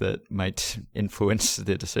something that might influence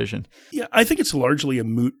the decision. Yeah, I think it's largely a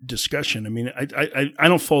moot discussion. I mean, I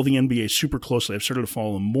don't follow the NBA super closely. I've started to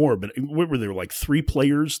follow them more, but what were there, like 3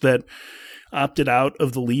 players that opted out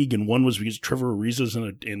of the league, and one was because Trevor Ariza's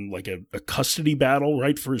in a custody battle,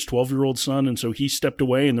 right, for his 12-year-old son, and so he stepped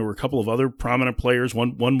away, and there were a couple of other prominent players,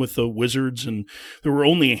 one with the Wizards, and there were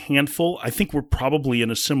only a handful. I think we're probably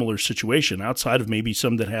in a similar situation, outside of maybe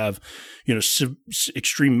some that have,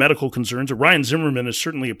 extreme medical concerns. Ryan Zimmerman is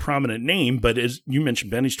certainly a prominent name, but as you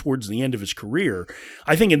mentioned, Ben, he's towards the end of his career.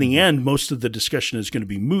 I think in the end, most of the discussion is going to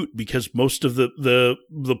be moot because most of the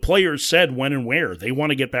players said when and where they want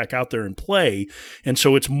to get back out there and play. And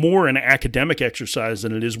so it's more an academic exercise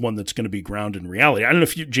than it is one that's going to be grounded in reality. I don't know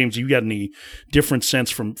if James, you got any different sense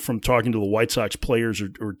from talking to the White Sox players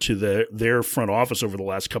or to their front office over the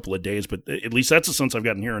last couple of days, but at least that's the sense I've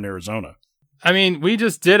gotten here in Arizona. I mean, we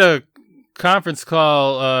just did a conference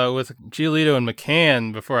call with Giolito and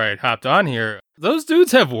McCann before I had hopped on here. Those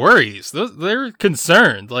dudes have worries. They're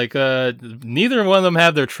concerned. Like, neither one of them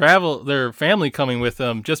have their family coming with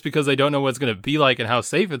them just because they don't know what it's going to be like and how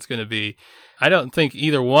safe it's going to be. I don't think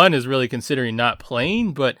either one is really considering not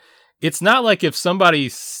playing, but it's not like if somebody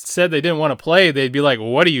said they didn't want to play, they'd be like,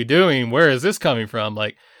 what are you doing? Where is this coming from?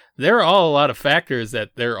 Like, there are all a lot of factors that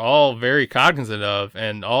they're all very cognizant of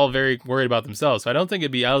and all very worried about themselves. So I don't think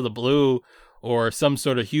it'd be out of the blue or some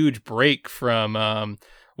sort of huge break from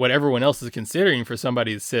what everyone else is considering for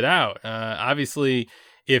somebody to sit out. Obviously,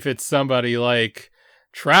 if it's somebody like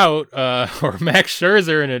Trout or Max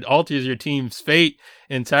Scherzer and it alters your team's fate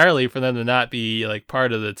entirely for them to not be like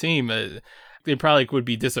part of the team, they probably would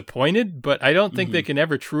be disappointed. But I don't think they can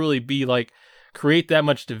ever truly be like create that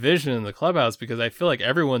much division in the clubhouse, because I feel like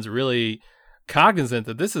everyone's really cognizant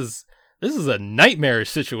that this is a nightmarish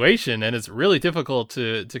situation and it's really difficult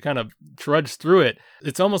to kind of trudge through it.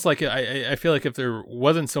 It's almost like I feel like if there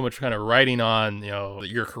wasn't so much kind of writing on,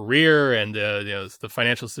 your career and, the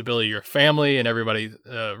financial stability of your family and everybody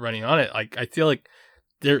running on it, like I feel like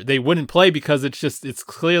they wouldn't play because it's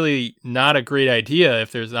clearly not a great idea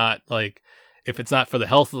if it's not for the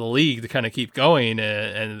health of the league to kind of keep going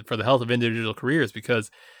and for the health of individual careers,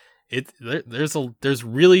 because there's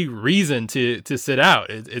really reason to sit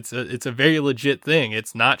out. It's a very legit thing.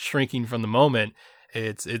 It's not shrinking from the moment.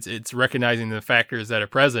 It's recognizing the factors that are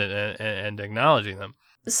present and acknowledging them.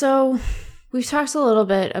 So we've talked a little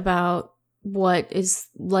bit about what is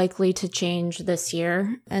likely to change this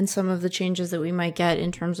year and some of the changes that we might get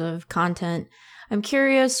in terms of content. I'm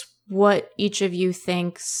curious what each of you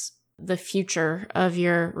thinks the future of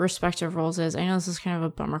your respective roles is. I know this is kind of a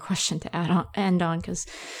bummer question to end on because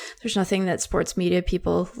there's nothing that sports media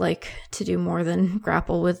people like to do more than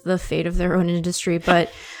grapple with the fate of their own industry.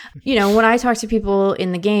 But, when I talk to people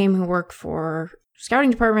in the game who work for scouting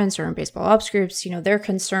departments or in baseball ops groups, their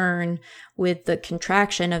concern with the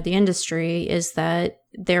contraction of the industry is that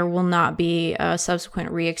there will not be a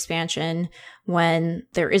subsequent re-expansion when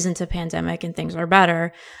there isn't a pandemic and things are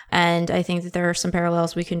better. And I think that there are some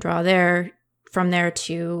parallels we can draw from there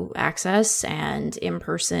to access and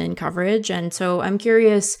in-person coverage. And so I'm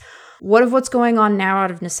curious, what of what's going on now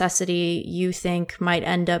out of necessity you think might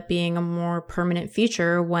end up being a more permanent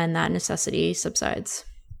feature when that necessity subsides?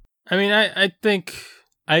 I mean, I think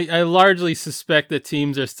I largely suspect that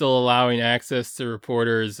teams are still allowing access to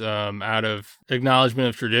reporters out of acknowledgement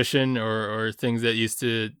of tradition or things that used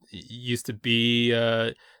to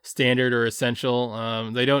be standard or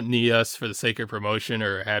essential. They don't need us for the sake of promotion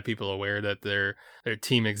or have people aware that their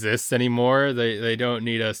team exists anymore. They don't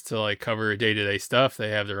need us to like cover day-to-day stuff.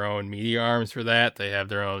 They have their own media arms for that. They have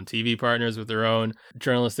their own TV partners with their own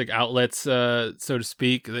journalistic outlets, so to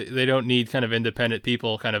speak. They don't need kind of independent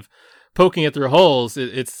people kind of poking at their holes.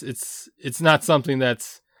 It's not something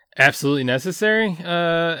that's absolutely necessary.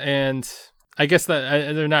 And I guess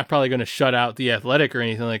that they're not probably going to shut out The Athletic or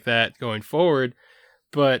anything like that going forward.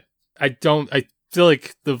 But I feel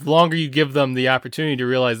like the longer you give them the opportunity to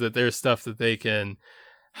realize that there's stuff that they can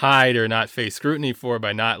hide or not face scrutiny for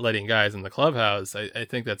by not letting guys in the clubhouse, I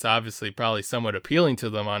think that's obviously probably somewhat appealing to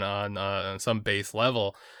them on some base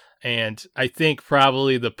level. And I think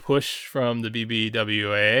probably the push from the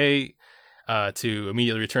BBWAA to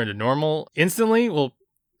immediately return to normal instantly will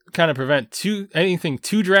kind of prevent anything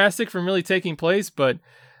too drastic from really taking place. But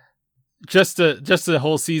just a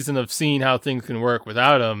whole season of seeing how things can work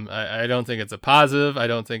without him, I don't think it's a positive. I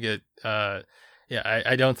don't think it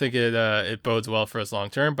I don't think it bodes well for us long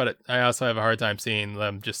term, but I also have a hard time seeing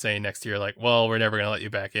them just saying next year, like, well, we're never going to let you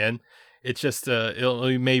back in. It's just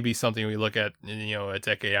it may be something we look at, a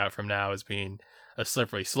decade out from now as being a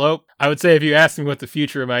slippery slope. I would say if you ask me what the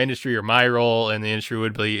future of my industry or my role in the industry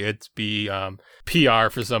would be, it'd be PR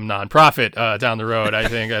for some nonprofit down the road. I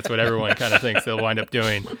think that's what everyone kind of thinks they'll wind up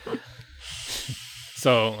doing.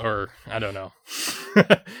 So, or I don't know,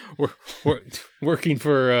 we're working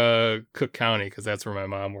for Cook County because that's where my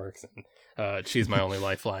mom works, and she's my only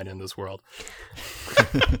lifeline in this world.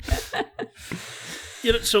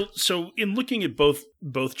 So in looking at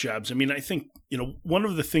both jobs, I mean, I think one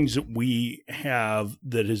of the things that we have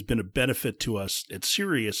that has been a benefit to us at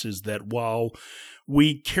Sirius is that while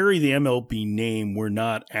we carry the MLB name, we're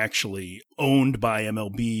not actually owned by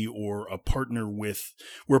MLB or we're a partner with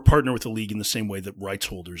the league in the same way that rights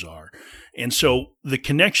holders are. And so the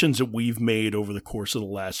connections that we've made over the course of the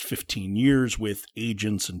last 15 years with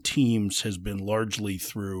agents and teams has been largely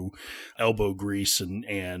through elbow grease and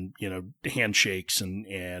handshakes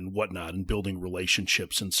and whatnot, and building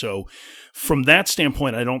relationships. And so from that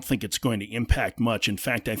standpoint, I don't think it's going to impact much. In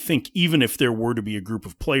fact, I think even if there were to be a group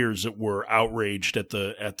of players that were outraged at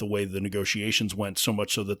the way the negotiations went, so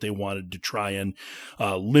much so that they wanted to try and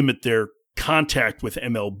limit their contact with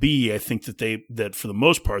MLB, I think that for the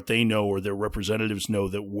most part they know, or their representatives know,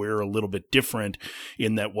 that we're a little bit different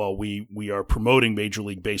in that while we are promoting Major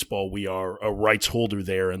League Baseball, we are a rights holder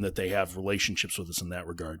there, and that they have relationships with us in that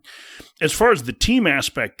regard. As far as the team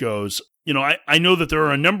aspect goes, I know that there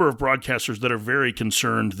are a number of broadcasters that are very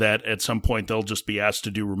concerned that at some point they'll just be asked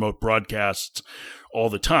to do remote broadcasts all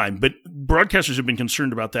the time. But broadcasters have been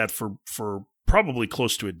concerned about that for probably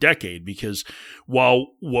close to a decade, because while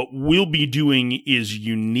what we'll be doing is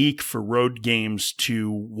unique for road games to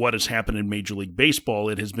what has happened in Major League Baseball,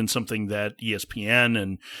 it has been something that ESPN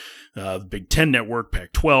and the Big Ten Network,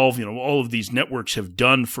 Pac-12, all of these networks have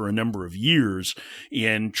done for a number of years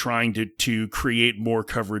in trying to create more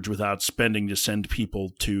coverage without spending to send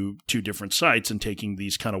people to different sites and taking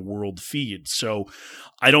these kind of world feeds. So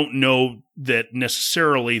I don't know that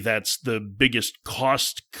necessarily that's the biggest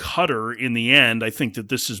cost cutter in the end. I think that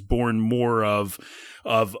this is born more of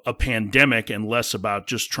a pandemic and less about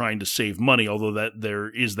just trying to save money, although that there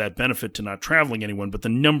is that benefit to not traveling anyone. But the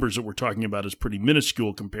numbers that we're talking about is pretty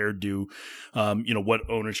minuscule compared to, what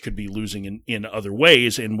owners could be losing in other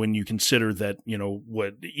ways. And when you consider that,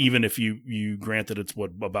 even if you grant that it's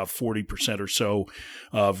about 40% or so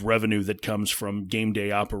of revenue that comes from game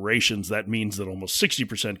day operations, that means that almost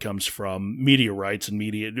 60% comes from media rights and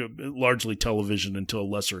media, largely television and to a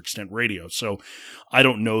lesser extent radio. So I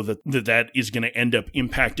don't know that is going to end up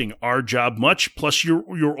impacting our job much. Plus,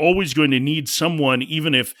 you're always going to need someone,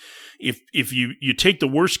 even if you take the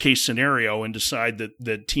worst case scenario and decide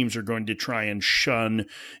that teams are going to try and shun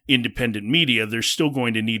independent media, they're still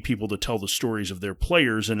going to need people to tell the stories of their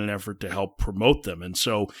players in an effort to help promote them. And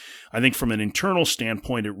so I think from an internal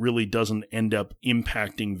standpoint, it really doesn't end up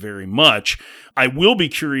impacting very much. I will be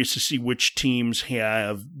curious to see which teams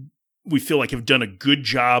we feel like have done a good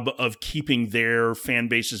job of keeping their fan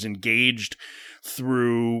bases engaged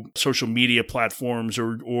through social media platforms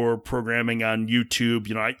or programming on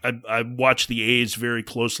YouTube. I watch the A's very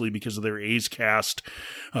closely because of their A's Cast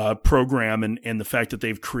program and the fact that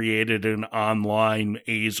they've created an online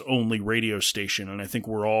A's only radio station. And I think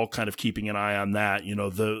we're all kind of keeping an eye on that.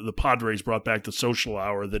 The Padres brought back the Social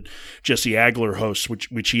Hour that Jesse Agler hosts,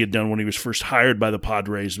 which he had done when he was first hired by the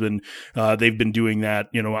Padres. They've been doing that,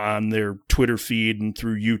 on their Twitter feed and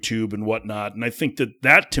through YouTube and whatnot. And I think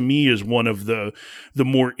that to me is one of the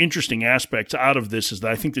more interesting aspects out of this, is that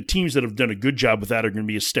I think the teams that have done a good job with that are going to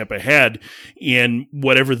be a step ahead in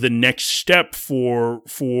whatever the next step for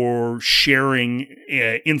sharing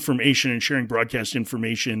information and sharing broadcast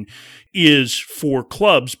information is for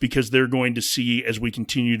clubs, because they're going to see, as we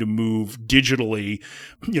continue to move digitally,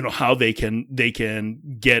 how they can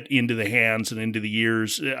get into the hands and into the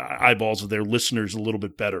ears, eyeballs of their listeners a little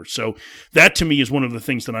bit better. So that to me is one of the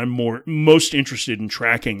things that I'm most interested in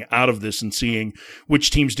tracking out of this and seeing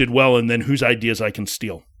which teams did well and then whose ideas I can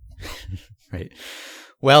steal. Right.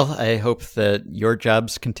 Well, I hope that your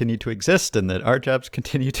jobs continue to exist and that our jobs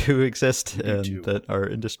continue to exist and that our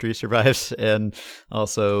industry survives, and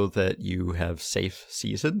also that you have safe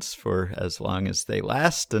seasons for as long as they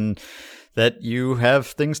last, and that you have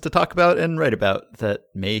things to talk about and write about that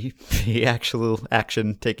may be actual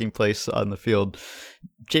action taking place on the field.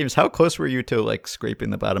 James, how close were you to like scraping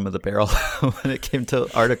the bottom of the barrel when it came to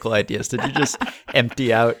article ideas? Did you just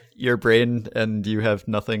empty out your brain and you have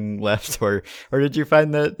nothing left, or did you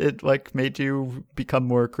find that it like made you become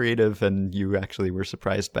more creative and you actually were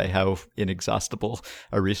surprised by how inexhaustible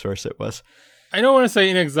a resource it was? I don't want to say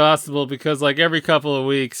inexhaustible because like every couple of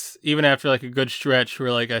weeks, even after like a good stretch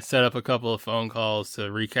where like I set up a couple of phone calls to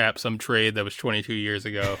recap some trade that was 22 years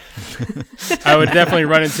ago, I would definitely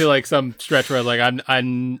run into like some stretch where like I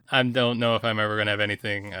don't know if I'm ever going to have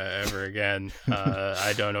anything ever again.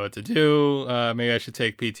 I don't know what to do. Maybe I should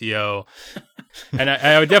take PTO. And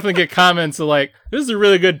I would definitely get comments of like, this is a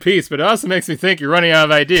really good piece, but it also makes me think you're running out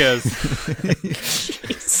of ideas.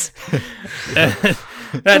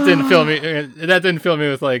 That didn't fill me. That didn't fill me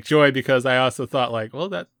with like joy because I also thought like, well,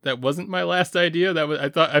 that wasn't my last idea.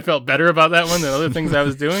 I felt better about that one than other things I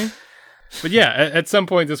was doing. But yeah, at some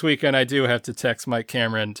point this weekend, I do have to text Mike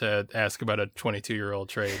Cameron to ask about a 22-year-old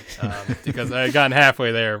trade because I had gotten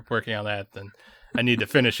halfway there working on that, and I need to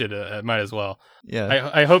finish it. I might as well.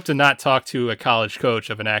 Yeah, I hope to not talk to a college coach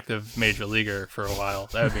of an active major leaguer for a while.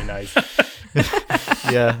 That would be nice.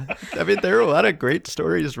 Yeah. I mean, there are a lot of great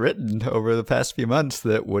stories written over the past few months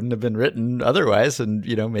that wouldn't have been written otherwise. And,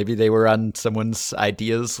 you know, maybe they were on someone's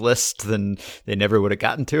ideas list and they never would have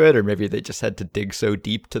gotten to it. Or maybe they just had to dig so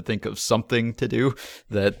deep to think of something to do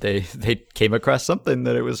that they came across something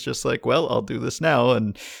that it was just like, well, I'll do this now.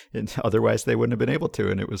 And otherwise they wouldn't have been able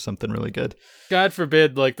to. And it was something really good. God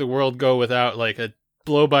forbid, like, the world go without, like, a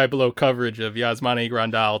blow-by-blow coverage of Yasmani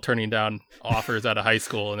Grandal turning down offers out of high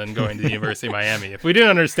school and then going to the University of Miami. If we didn't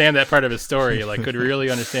understand that part of his story, like, could we really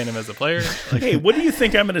understand him as a player? Like, hey, what do you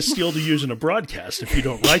think I'm going to steal to use in a broadcast if you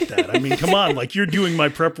don't write that? I mean, come on, like, you're doing my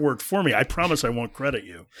prep work for me. I promise I won't credit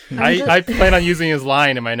you. I plan on using his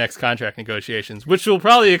line in my next contract negotiations, which will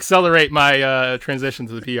probably accelerate my transition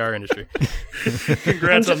to the PR industry.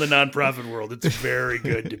 Congrats on the nonprofit world. It's very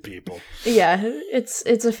good to people. Yeah,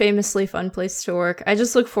 it's a famously fun place to work. I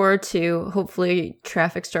just look forward to hopefully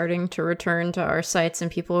traffic starting to return to our sites and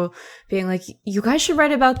people being like, you guys should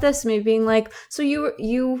write about this. Maybe being like, so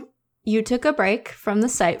you took a break from the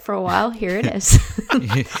site for a while. Here it is.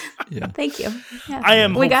 Yeah. Thank you. Yeah. I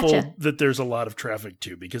am hopeful gotcha. that there's a lot of traffic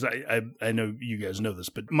too, because I know you guys know this,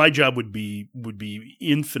 but my job would be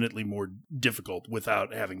infinitely more difficult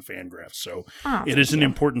without having Fangraphs. So it is an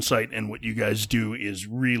important site, and what you guys do is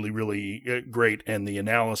really, really great. And the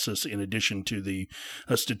analysis, in addition to the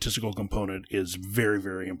statistical component, is very,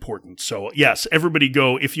 very important. So yes, everybody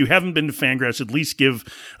go. If you haven't been to Fangraphs, at least give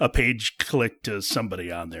a page click to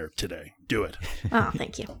somebody on there today. Do it. Oh,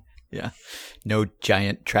 thank you. Yeah. No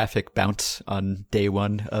giant traffic bounce on day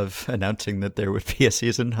one of announcing that there would be a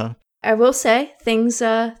season, huh? I will say things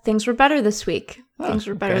were better this week. Things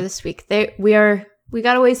were better this week. We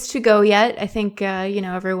got a ways to go yet. I think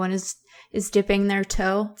everyone is dipping their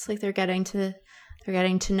toe. It's like they're getting to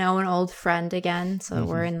know an old friend again. So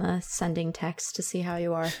we're in the sending text to see how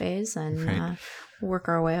you are phase and work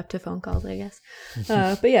our way up to phone calls, I guess.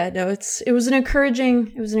 But yeah, no, it was an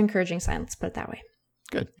encouraging sign. Let's put it that way.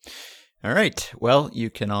 Good. All right. Well, you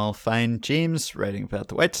can all find James writing about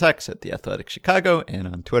the White Sox at The Athletic Chicago and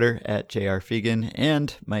on Twitter at JR Fegan.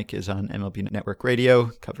 And Mike is on MLB Network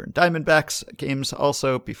Radio covering Diamondbacks games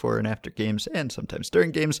also before and after games and sometimes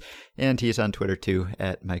during games. And he's on Twitter too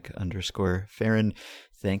at Mike_Farron.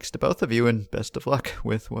 Thanks to both of you and best of luck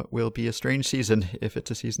with what will be a strange season, if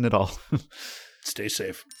it's a season at all. Stay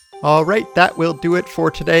safe. All right, that will do it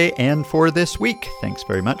for today and for this week. Thanks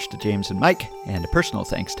very much to James and Mike, and a personal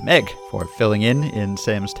thanks to Meg for filling in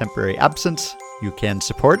Sam's temporary absence. You can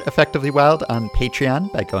support Effectively Wild on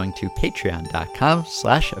Patreon by going to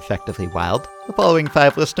patreon.com/effectivelywild. The following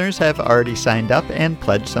 5 listeners have already signed up and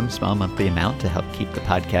pledged some small monthly amount to help keep the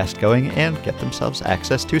podcast going and get themselves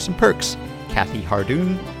access to some perks. Kathy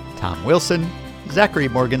Hardoon, Tom Wilson, Zachary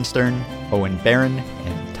Morgenstern, Owen Barron,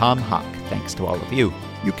 and Tom Hawk. Thanks to all of you.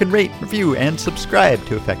 You can rate, review, and subscribe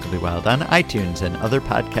to Effectively Wild on iTunes and other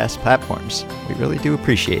podcast platforms. We really do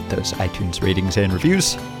appreciate those iTunes ratings and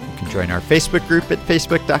reviews. You can join our Facebook group at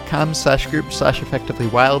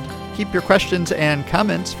facebook.com/group/effectivelywild. Keep your questions and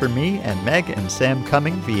comments for me and Meg and Sam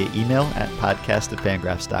coming via email at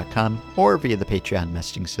podcast@fangraphs.com or via the Patreon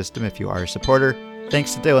messaging system if you are a supporter.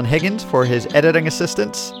 Thanks to Dylan Higgins for his editing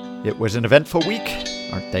assistance. It was an eventful week,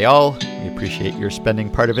 aren't they all? We appreciate your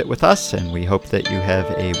spending part of it with us, and we hope that you have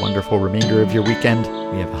a wonderful remainder of your weekend.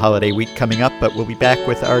 We have a holiday week coming up, but we'll be back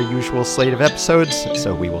with our usual slate of episodes,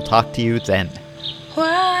 so we will talk to you then.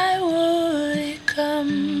 Why would it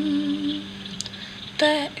come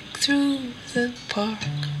back through the park.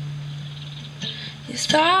 You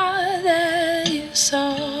thought that you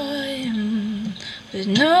saw him, but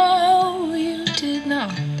no, you did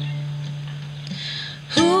not.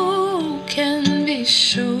 Who can be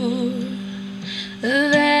sure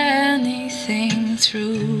of anything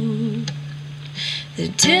through the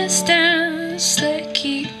distance that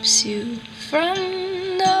keeps you from